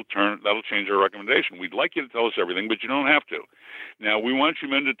 that'll change our recommendation. We'd like you to tell us everything, but you don't have to. Now, we want you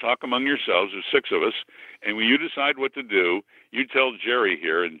men to talk among yourselves. There's 6 of us, and when you decide what to do, you tell Jerry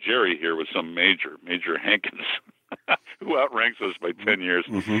here," and Jerry here was some Major Hankins, who outranks us by 10 years.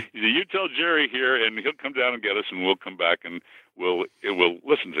 Mm-hmm. He said, "You tell Jerry here, and he'll come down and get us, and we'll come back, and we'll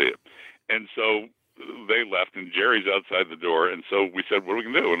listen to you." And so they left, and Jerry's outside the door, and so we said, "What are we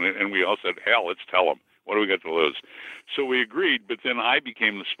going to do?" And we all said, "Hell, let's tell him. What do we got to lose?" So we agreed, but then I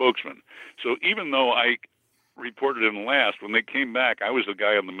became the spokesman. So even though I reported in last, when they came back, I was the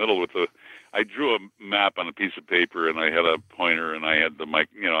guy in the middle I drew a map on a piece of paper, and I had a pointer, and I had the mic,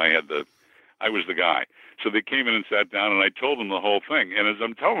 I was the guy. So they came in and sat down, and I told them the whole thing. And as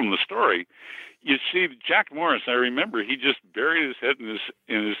I'm telling them the story, you see, Jack Morris, I remember, he just buried his head in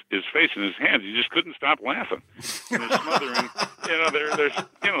his face in his hands. He just couldn't stop laughing. And they're smothering,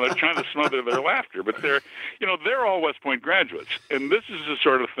 they're trying to smother their laughter. But they're all West Point graduates. And this is the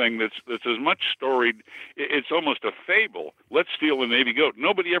sort of thing that's as much storied. It's almost a fable. Let's steal a Navy goat.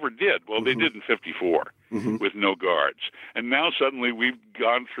 Nobody ever did. Well, they did in 54 with no guards. And now suddenly we've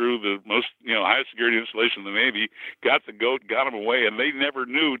gone through the most, highest security installation in the Navy, got the goat, got him away, and they never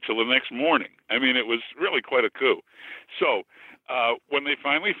knew till the next morning. I mean, it was really quite a coup. So when they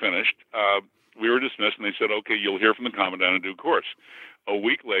finally finished, we were dismissed, and they said, "Okay, you'll hear from the commandant in due course." A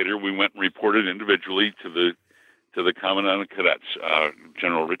week later, we went and reported individually to the commandant of cadets,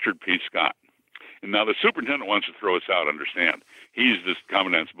 General Richard P. Scott. And now the superintendent wants to throw us out, understand. He's the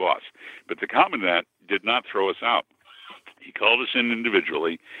commandant's boss. But the commandant did not throw us out. He called us in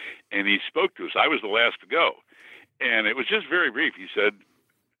individually, and he spoke to us. I was the last to go. And it was just very brief. He said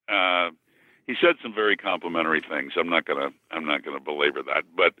some very complimentary things. I'm not gonna belabor that,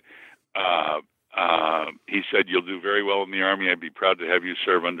 but he said, "You'll do very well in the Army. I'd be proud to have you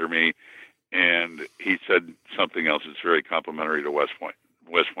serve under me." And he said something else that's very complimentary to West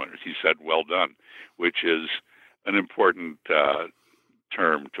Pointers. He said, "Well done," which is an important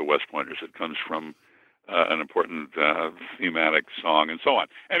term to West Pointers. It comes from an important thematic song and so on.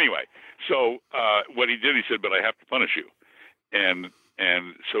 Anyway, so what he did, he said, "But I have to punish you." And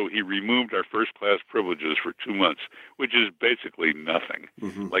so he removed our first-class privileges for 2 months, which is basically nothing,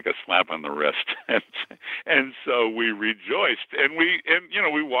 like a slap on the wrist. And so we rejoiced, and we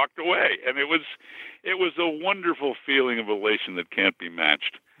walked away, and it was a wonderful feeling of elation that can't be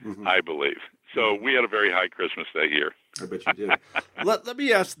matched, I believe. So we had a very high Christmas that year. I bet you did. Let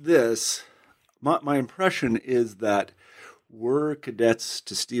me ask this. My impression is that were cadets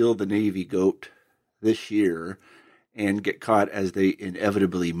to steal the Navy goat this year and get caught, as they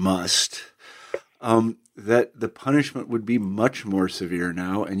inevitably must, that the punishment would be much more severe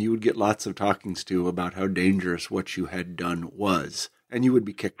now, and you would get lots of talkings to about how dangerous what you had done was, and you would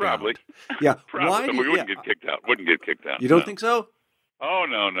be kicked out. Probably. Yeah. Probably. We wouldn't get kicked out. Wouldn't get kicked out. You don't think so? Oh,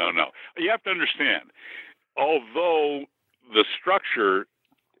 no. You have to understand, although the structure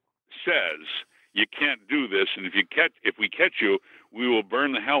says you can't do this, and if we catch you, we will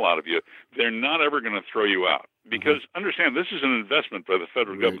burn the hell out of you, they're not ever going to throw you out. Because, understand, this is an investment by the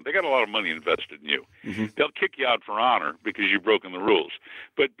federal government. They got a lot of money invested in you. They'll kick you out for honor because you've broken the rules.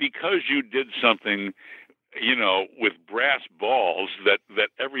 But because you did something, with brass balls that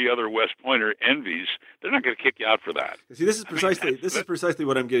every other West Pointer envies, they're not going to kick you out for that. See, this is precisely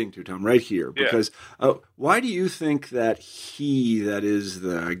what I'm getting to, Tom, right here. Because why do you think that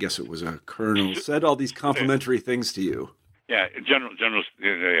I guess it was a colonel, said all these complimentary things to you? Yeah, General.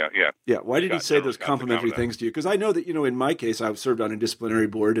 Yeah, why did he say those complimentary things to you? Because I know that, in my case, I served on a disciplinary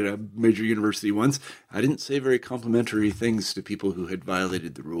board at a major university once. I didn't say very complimentary things to people who had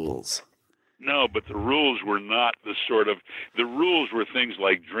violated the rules. No, but the rules were not the rules were things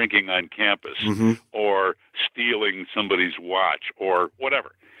like drinking on campus or stealing somebody's watch or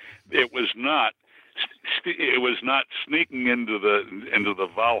whatever. It was not it was not sneaking into the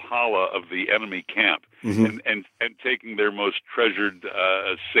Valhalla of the enemy camp and taking their most treasured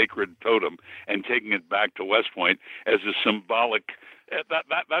sacred totem and taking it back to West Point as a symbolic.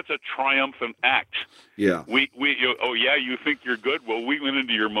 That's a triumphant act. Yeah. You think you're good? Well, we went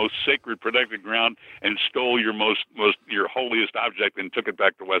into your most sacred protected ground and stole your your holiest object and took it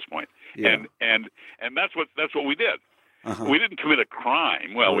back to West Point. Yeah. And that's what we did. Uh-huh. We didn't commit a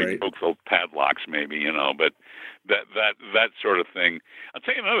crime. Well, Right. we broke the padlocks, maybe, but that sort of thing. I'll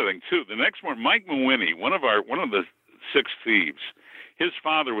tell you another thing too. The next one, Mike Mawhinney, one of the 6 thieves. His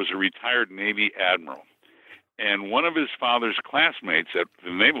father was a retired Navy admiral, and one of his father's classmates at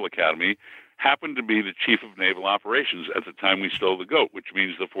the Naval Academy happened to be the chief of naval operations at the time we stole the goat, which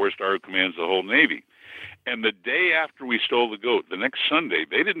means the 4-star who commands the whole Navy. And the day after we stole the goat, the next Sunday,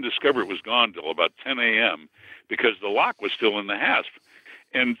 they didn't discover it was gone till about 10 a.m. because the lock was still in the hasp.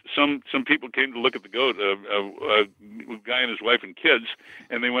 And some people came to look at the goat, a guy and his wife and kids,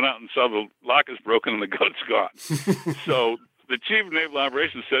 and they went out and saw the lock is broken and the goat's gone. So the chief of naval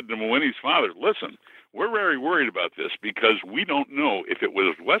operations said to Mawhinney's father, listen, we're very worried about this because we don't know if it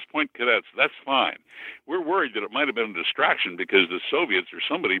was West Point cadets. That's fine. We're worried that it might have been a distraction because the Soviets or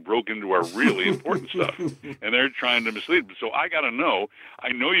somebody broke into our really important stuff, and they're trying to mislead them. So I got to know.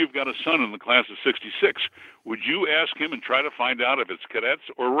 I know you've got a son in the class of '66. Would you ask him and try to find out if it's cadets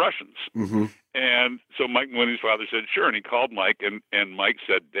or Russians? Mm-hmm. And so Mike Mawhinney's father said, sure. And he called Mike, and Mike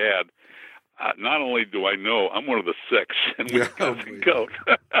said, Dad, not only do I know, I'm one of the 6, and we got the goat.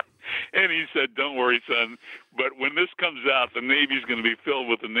 And he said, don't worry, son, but when this comes out, the Navy's going to be filled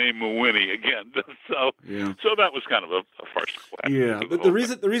with the name Mawhinney again. So that was kind of a farcical act. Yeah, but the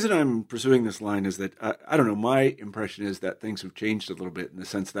reason I'm pursuing this line is that, I don't know, my impression is that things have changed a little bit in the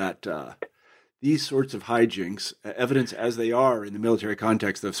sense that these sorts of hijinks, evidence as they are in the military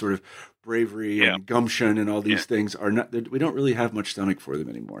context of sort of bravery and gumption and all these things, are not. We don't really have much stomach for them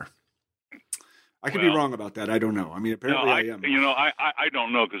anymore. I could be wrong about that. I don't know. I mean, apparently I am. I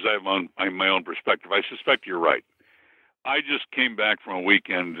don't know because I have my own perspective. I suspect you're right. I just came back from a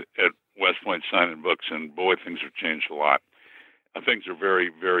weekend at West Point signing books, and boy, things have changed a lot. Things are very,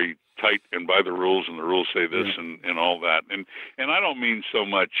 very tight and by the rules, and the rules say this and all that. And I don't mean so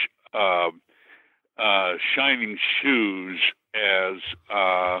much shining shoes as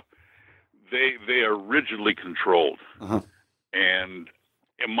they are rigidly controlled. Uh-huh. And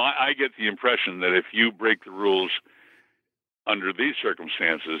I get the impression that if you break the rules under these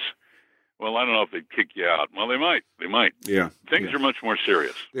circumstances, well, I don't know if they'd kick you out. Well, they might. Yeah. Things are much more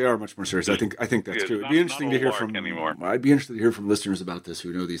serious. They are much more serious. I think that's true. It'd be interesting to hear from anymore. I'd be interested to hear from listeners about this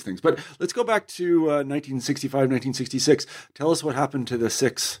who know these things. But let's go back to 1965, 1966. Tell us what happened to the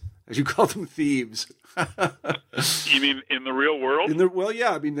 6, as you call them, thieves. You mean in the real world? I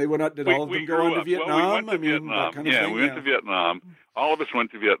mean, they went out. Did all of them go on to Vietnam? Well, we went to Vietnam. That kind of thing? We went to Vietnam. All of us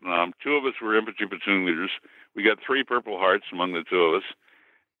went to Vietnam. 2 of us were infantry platoon leaders. We got 3 Purple Hearts among the 2 of us,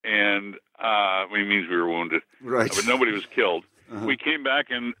 and it means we were wounded. Right. But nobody was killed. Uh-huh. We came back,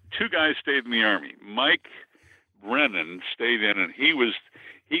 and 2 guys stayed in the Army. Mike Brennan stayed in, and he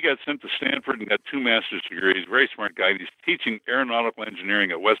got sent to Stanford and got 2 master's degrees. Very smart guy. He's teaching aeronautical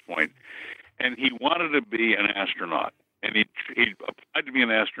engineering at West Point. And he wanted to be an astronaut. And he applied to be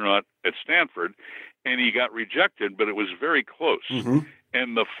an astronaut at Stanford, and he got rejected, but it was very close. Mm-hmm.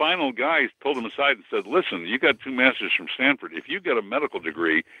 And the final guy pulled him aside and said, listen, you got 2 masters from Stanford. If you get a medical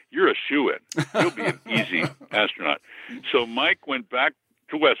degree, you're a shoo-in. You'll be an easy astronaut. So Mike went back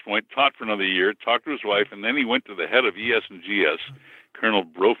to West Point, taught for another year, talked to his wife, and then he went to the head of ES and GS, Colonel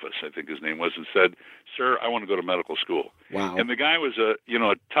Brofus, I think his name was, and said, sir, I want to go to medical school. Wow. And the guy was a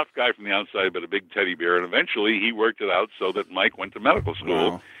tough guy from the outside, but a big teddy bear. And eventually he worked it out so that Mike went to medical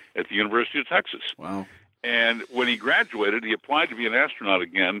school at the University of Texas. Wow. And when he graduated, he applied to be an astronaut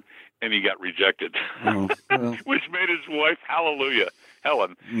again, and he got rejected, which made his wife,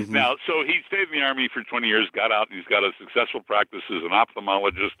 Helen. Mm-hmm. Now, so he stayed in the Army for 20 years, got out, and he's got a successful practice as an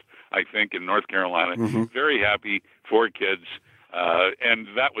ophthalmologist, I think, in North Carolina. Mm-hmm. Very happy, 4 kids. And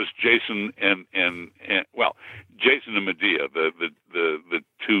that was Jason and Jason and Medea, the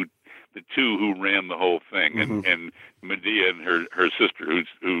two who ran the whole thing, and Medea and her sister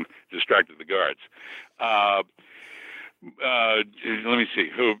who distracted the guards. Let me see.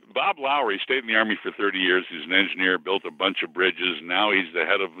 Bob Lowry stayed in the Army for 30 years. He's an engineer, built a bunch of bridges. Now he's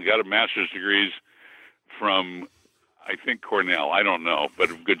we got a master's degrees from, I think, Cornell. I don't know, but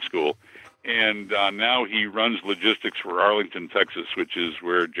a good school. And now he runs logistics for Arlington, Texas, which is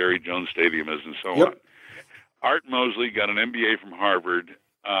where Jerry Jones Stadium is, and so on. Art Mosley got an MBA from Harvard,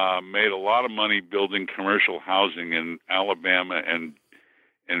 made a lot of money building commercial housing in Alabama and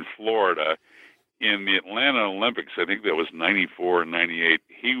in Florida. in the Atlanta Olympics, I think that was 94 and 98,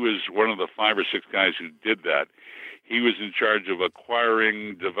 he was one of the 5 or 6 guys who did that. He was in charge of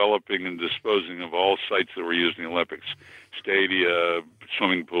acquiring, developing, and disposing of all sites that were used in the Olympics, stadia,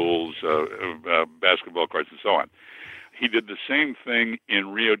 swimming pools, basketball courts, and so on. He did the same thing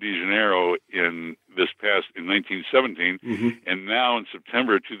in Rio de Janeiro in 1917, and now in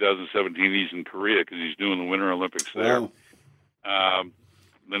September of 2017, he's in Korea because he's doing the Winter Olympics there. Wow.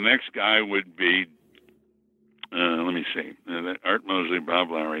 The next guy would be, let me see, Art Mosley, Bob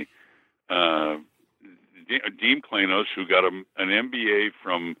Lowry, Dean Klanos, who got an MBA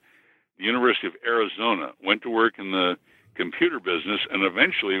from the University of Arizona, went to work in the computer business, and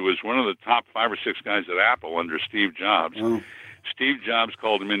eventually was one of the top 5 or 6 guys at Apple under Steve Jobs. Oh. Steve Jobs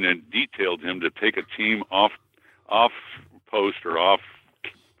called him in and detailed him to take a team off post or off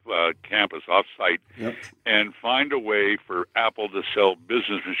campus, off site, and find a way for Apple to sell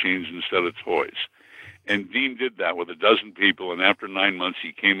business machines instead of toys. And Dean did that with 12 people, and after 9 months,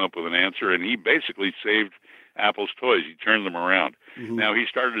 he came up with an answer, and he basically saved Apple's toys. He turned them around. Now, he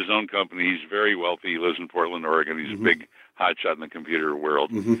started his own company. He's very wealthy. He lives in Portland, Oregon. He's a big hotshot in the computer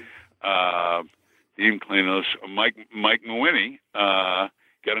world. Dean Klanos, Mike Mawhinney got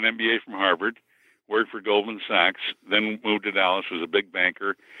an MBA from Harvard, worked for Goldman Sachs, then moved to Dallas, was a big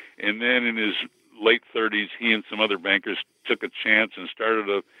banker, and then in his late 30s, he and some other bankers took a chance and started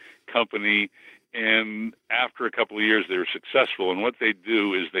a company. And after a couple of years, they were successful. And what they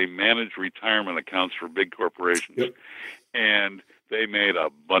do is they manage retirement accounts for big corporations. And they made a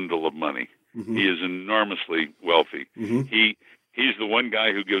bundle of money. He is enormously wealthy. He's the one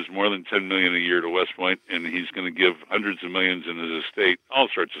guy who gives more than $10 million a year to West Point, and he's going to give hundreds of millions in his estate, all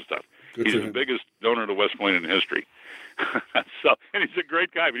sorts of stuff. He's the biggest donor to West Point in history. And he's a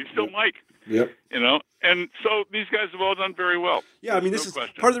great guy, but he's still Mike. You know, and so these guys have all done very well. Yeah, I mean, this is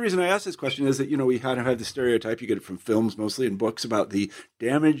part of the reason I asked this question is that, you know, we kind of have the stereotype, you get it from films mostly and books, about the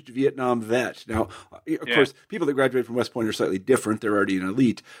damaged Vietnam vet. Now, of course, people that graduate from West Point are slightly different. They're already an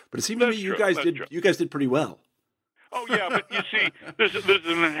elite. But it seems to me you guys did pretty well. Oh, yeah, but you see, there's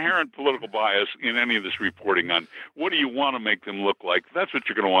an inherent political bias in any of this reporting on what do you want to make them look like. That's what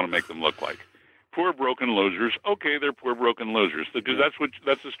you're going to want to make them look like. Poor, broken losers. Okay, they're poor, broken losers, because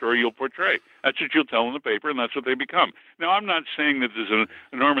that's the story you'll portray. That's what you'll tell in the paper, and that's what they become. Now, I'm not saying that there's an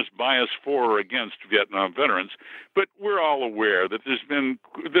enormous bias for or against Vietnam veterans, but we're all aware that there's been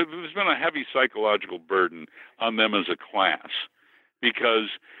a heavy psychological burden on them as a class, because,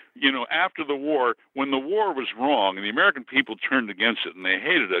 you know, after the war, when the war was wrong and the American people turned against it and they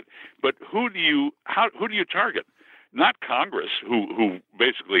hated it, but who do you target? Not Congress, who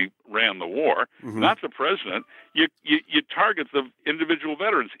basically ran the war, not the president. You target the individual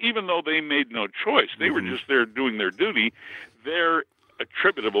veterans, even though they made no choice. They were just there doing their duty. They're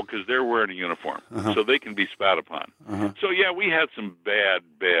attributable because they're wearing a uniform, so they can be spat upon. So, yeah, we had some bad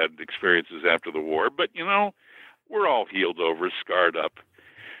experiences after the war, but, you know, we're all healed over, scarred up.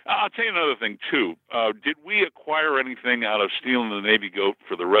 I'll tell you another thing, too. Did we acquire anything out of stealing the Navy goat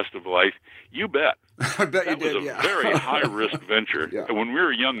for the rest of life? You bet. I bet you did, That was a very high-risk venture. When we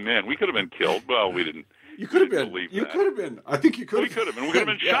were young men, we could have been killed. Well, we didn't. You could have been. You could have been. I think you could have. We could have been. We could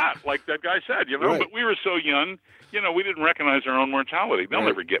have been shot, like that guy said, you know. Right. But we were so young, you know, we didn't recognize our own mortality. They'll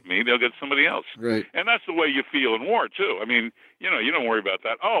never get me. They'll get somebody else. Right. And that's the way you feel in war, too. I mean, you know, you don't worry about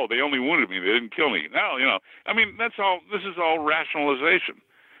that. Oh, they only wounded me. They didn't kill me. No, you know. I mean, this is all rationalization.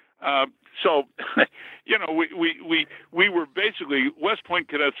 So, you know, we were basically, West Point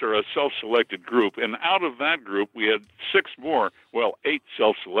cadets are a self-selected group, and out of that group we had 8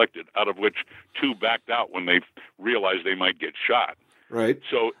 self-selected, out of which 2 backed out when they realized they might get shot. Right.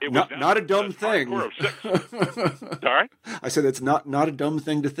 So it was not a dumb thing. Of 6. Sorry? I said it's not a dumb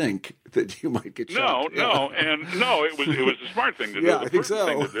thing to think that you might get shot. No, it was a smart thing to do. Yeah, I think so.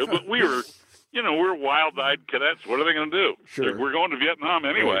 Thing to do, but we were. You know, we're wild-eyed cadets. What are they going to do? Sure. We're going to Vietnam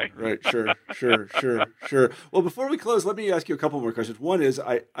anyway. Right. Sure. Well, before we close, let me ask you a couple more questions. One is,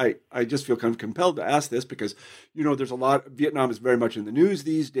 I just feel kind of compelled to ask this because, you know, there's a lot. Vietnam is very much in the news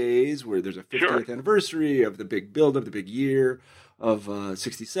these days, where there's a 50th anniversary of the big build-up, the big year of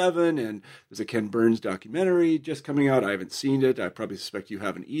 67, and there's a Ken Burns documentary just coming out. I haven't seen it. I probably suspect you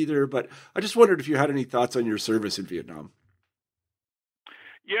haven't either. But I just wondered if you had any thoughts on your service in Vietnam.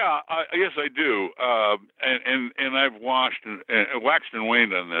 Yeah, I guess I do, and I've waxed and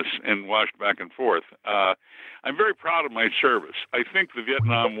waned on this, and washed back and forth. I'm very proud of my service. I think the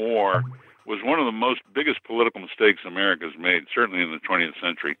Vietnam War was one of the biggest political mistakes America's made, certainly in the 20th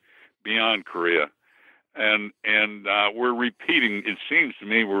century, beyond Korea, and we're repeating. It seems to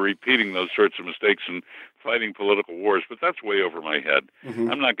me we're repeating those sorts of mistakes and fighting political wars, but that's way over my head.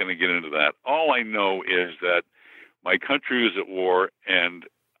 I'm not going to get into that. All I know is that my country was at war, and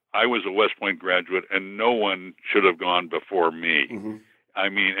I was a West Point graduate, and no one should have gone before me. I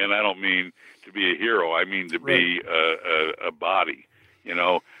mean, and I don't mean to be a hero. I mean to be a body. You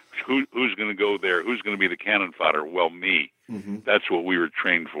know, who's going to go there? Who's going to be the cannon fodder? Well, me. That's what we were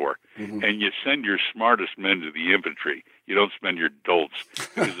trained for. And you send your smartest men to the infantry. You don't spend your dolts,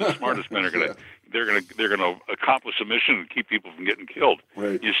 because the smartest men are going to they're going to accomplish a mission and keep people from getting killed.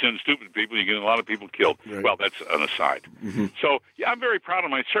 You send stupid people, you get a lot of people killed. Well, that's an aside. So yeah, I'm very proud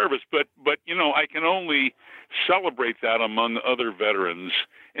of my service, but you know, I can only celebrate that among other veterans,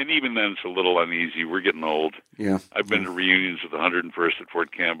 and even then it's a little uneasy. We're getting old. I've been to reunions with the 101st at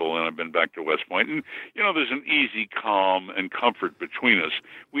Fort Campbell, and I've been back to West Point, and you know, there's an easy calm and comfort between us.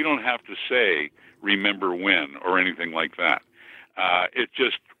 We don't have to say remember when or anything like that. It's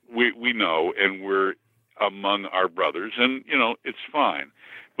just we know, and we're among our brothers, and you know, it's fine.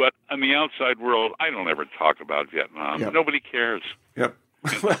 But in the outside world, I don't ever talk about Vietnam. Nobody cares.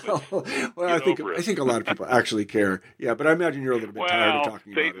 Well, I think a lot of people actually care. Yeah, but I imagine you're a little bit tired of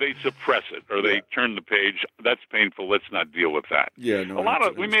talking about it. They suppress it, or they turn the page. That's painful. Let's not deal with that. Yeah, no.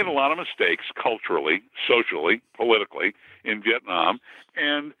 We made a lot of mistakes culturally, socially, politically in Vietnam,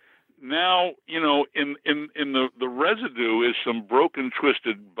 and now, you know, in the residue is some broken,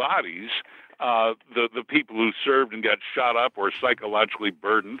 twisted bodies. The people who served and got shot up or psychologically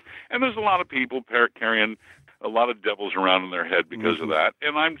burdened, and there's a lot of people carrying a lot of devils around in their head because of that,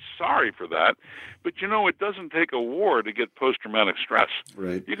 and I'm sorry for that. But you know, it doesn't take a war to get post-traumatic stress.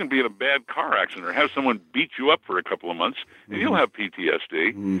 You can be in a bad car accident or have someone beat you up for a couple of months, and you'll have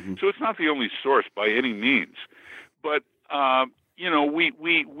PTSD. So it's not the only source by any means. But you know, we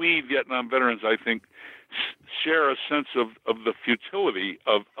Vietnam veterans, I think, share a sense of the futility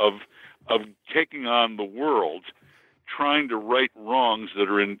of taking on the world, trying to right wrongs that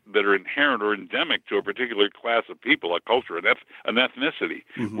are inherent or endemic to a particular class of people, a culture, an ethnicity.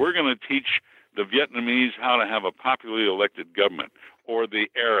 We're going to teach the Vietnamese how to have a popularly elected government, or the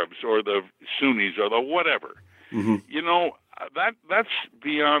Arabs, or the Sunnis, or the whatever. You know, that's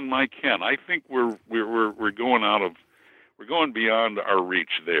beyond my ken. I think we're going beyond our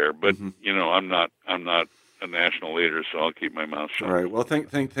reach there. But you know, I'm not a national leader, so I'll keep my mouth shut. All right. Well,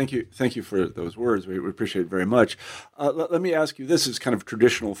 thank you for those words. We appreciate it very much. Let me ask you, this is kind of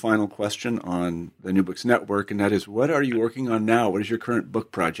traditional final question on the New Books Network, and that is, what are you working on now? What is your current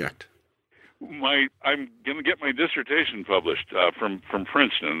book project? I'm going to get my dissertation published from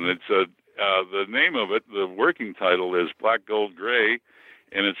Princeton. It's the name of it, the working title is Black, Gold, Gray,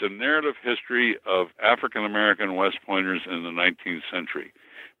 and it's a narrative history of African American West Pointers in the 19th century.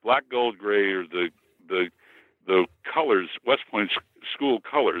 Black, gold, gray are the colors, West Point school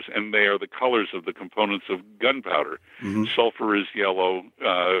colors, and they are the colors of the components of gunpowder. Sulfur is yellow,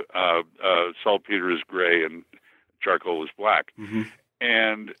 saltpeter is gray, and charcoal is black.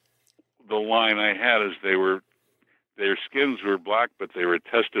 And the line I had is their skins were black, but they were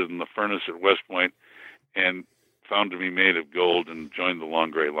tested in the furnace at West Point and found to be made of gold, and joined the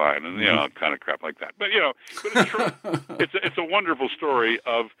long gray line, and you know, kind of crap like that. But you know, but it's true. It's a wonderful story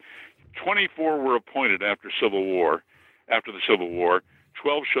of 24 were appointed after the Civil War.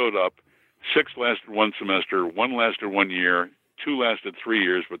 12 showed up. 6 lasted 1 semester. 1 lasted 1 year. 2 lasted 3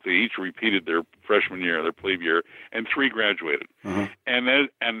 years, but they each repeated their freshman year, their plebe year, and 3 graduated. And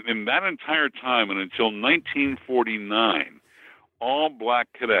in that entire time, and until 1949, all black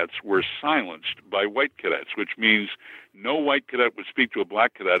cadets were silenced by white cadets, which means no white cadet would speak to a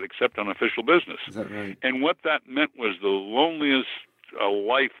black cadet except on official business. Is that right? And what that meant was the loneliest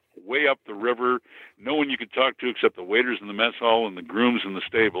life way up the river. No one you could talk to except the waiters in the mess hall and the grooms in the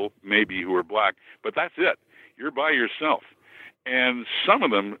stable, maybe, who were black. But that's it. You're by yourself. And some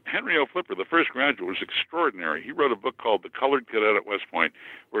of them, Henry O. Flipper, the first graduate, was extraordinary. He wrote a book called The Colored Cadet at West Point,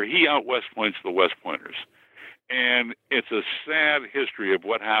 where he out-West Points the West Pointers. And it's a sad history of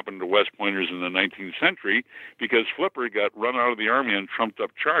what happened to West Pointers in the 19th century, because Flipper got run out of the Army on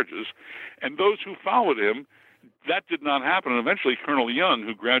trumped-up charges. And those who followed him, that did not happen. And eventually Colonel Young,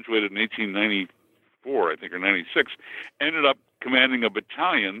 who graduated in 1894, I think, or 96, ended up commanding a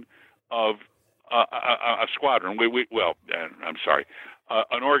battalion of a squadron. A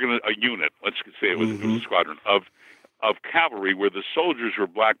unit. Let's say it was a squadron of cavalry, where the soldiers were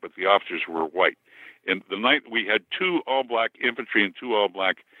black but the officers were white. In the night, we had 2 all-black infantry and 2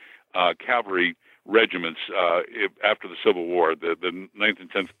 all-black cavalry regiments after the Civil War. The 9th and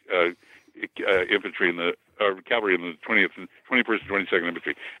 10th infantry and the cavalry in the 20th and 21st and 22nd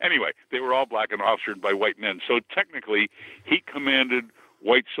infantry. Anyway, they were all black and officered by white men. So technically, he commanded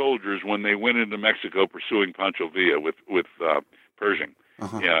white soldiers when they went into Mexico pursuing Pancho Villa with Pershing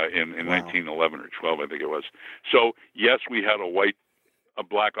in 1911 or 12, I think it was. So yes, we had a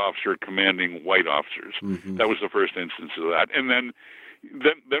black officer commanding white officers. That was the first instance of that, and then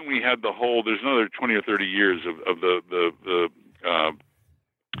we had the whole. There's another 20 or 30 years of the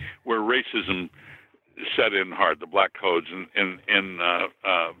where racism set in hard, the black codes and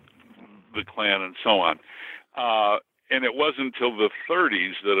the Klan and so on. And it wasn't until the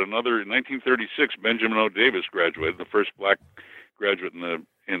 30s that in 1936, Benjamin O. Davis graduated, the first black graduate in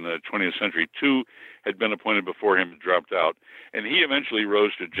the 20th century. 2 had been appointed before him and dropped out. And he eventually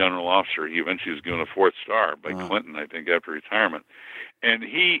rose to general officer. He eventually was given a 4th star by Clinton, I think, after retirement. And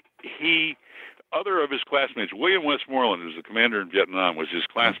he other of his classmates, William Westmoreland, who's the commander in Vietnam, was his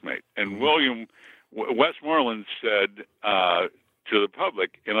classmate. And Westmoreland said to the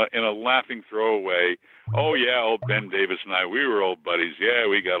public in a laughing throwaway, "Oh yeah, old Ben Davis and I, we were old buddies. Yeah,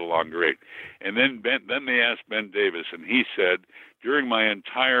 we got along great." And then they asked Ben Davis, and he said, "During my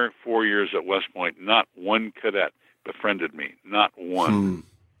entire 4 years at West Point, not one cadet befriended me, not one."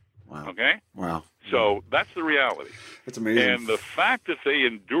 Wow. Okay? Wow. So that's the reality. That's amazing. And the fact that they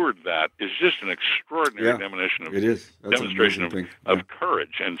endured that is just an extraordinary demonstration of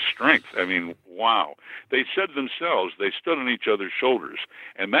courage and strength. I mean, wow. They said themselves, they stood on each other's shoulders,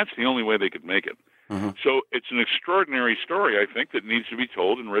 and that's the only way they could make it. So it's an extraordinary story, I think, that needs to be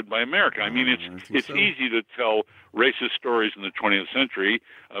told and read by America. I mean, it's easy to tell racist stories in the 20th century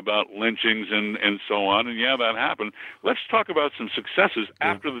about lynchings and so on, and yeah, that happened. Let's talk about some successes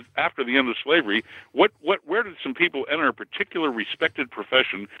after the end of slavery. Where did some people enter a particular respected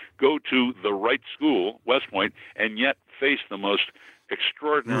profession, go to the right school, West Point, and yet face the most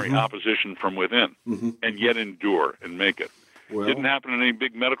extraordinary opposition from within, and yet endure and make it? Well, didn't happen in any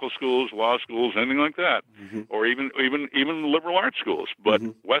big medical schools, law schools, anything like that, or even liberal arts schools. But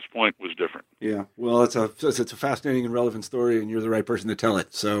West Point was different. Yeah, well, it's a fascinating and relevant story, and you're the right person to tell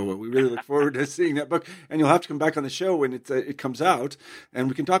it. So we really look forward to seeing that book. And you'll have to come back on the show when it comes out, and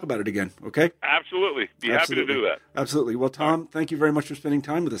we can talk about it again. Okay? Absolutely. Happy to do that. Absolutely. Well, Tom, thank you very much for spending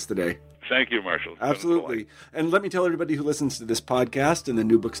time with us today. Thank you, Marshall. Absolutely. And let me tell everybody who listens to this podcast and the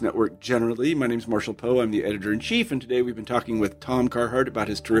New Books Network generally, my name is Marshall Poe. I'm the editor-in-chief, and today we've been talking with Tom Carhart about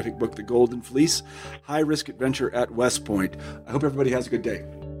his terrific book, The Golden Fleece, High-Risk Adventure at West Point. I hope everybody has a good day.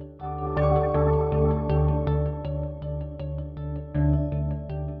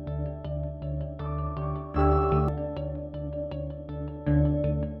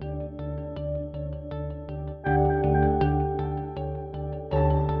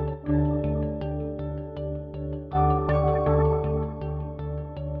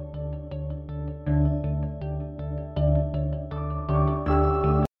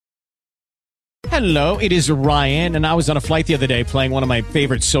 Hello, it is Ryan, and I was on a flight the other day playing one of my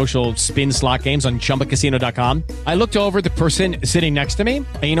favorite social spin slot games on ChumbaCasino.com. I looked over at the person sitting next to me,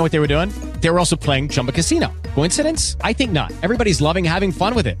 and you know what they were doing? They were also playing Chumba Casino. Coincidence? I think not. Everybody's loving having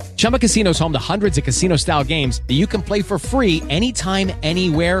fun with it. Chumba Casino is home to hundreds of casino-style games that you can play for free anytime,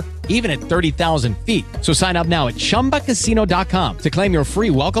 anywhere, even at 30,000 feet. So sign up now at ChumbaCasino.com to claim your free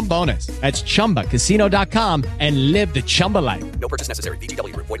welcome bonus. That's ChumbaCasino.com and live the Chumba life. No purchase necessary.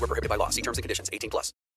 VGW. Void where prohibited by law. See terms and conditions. 18+.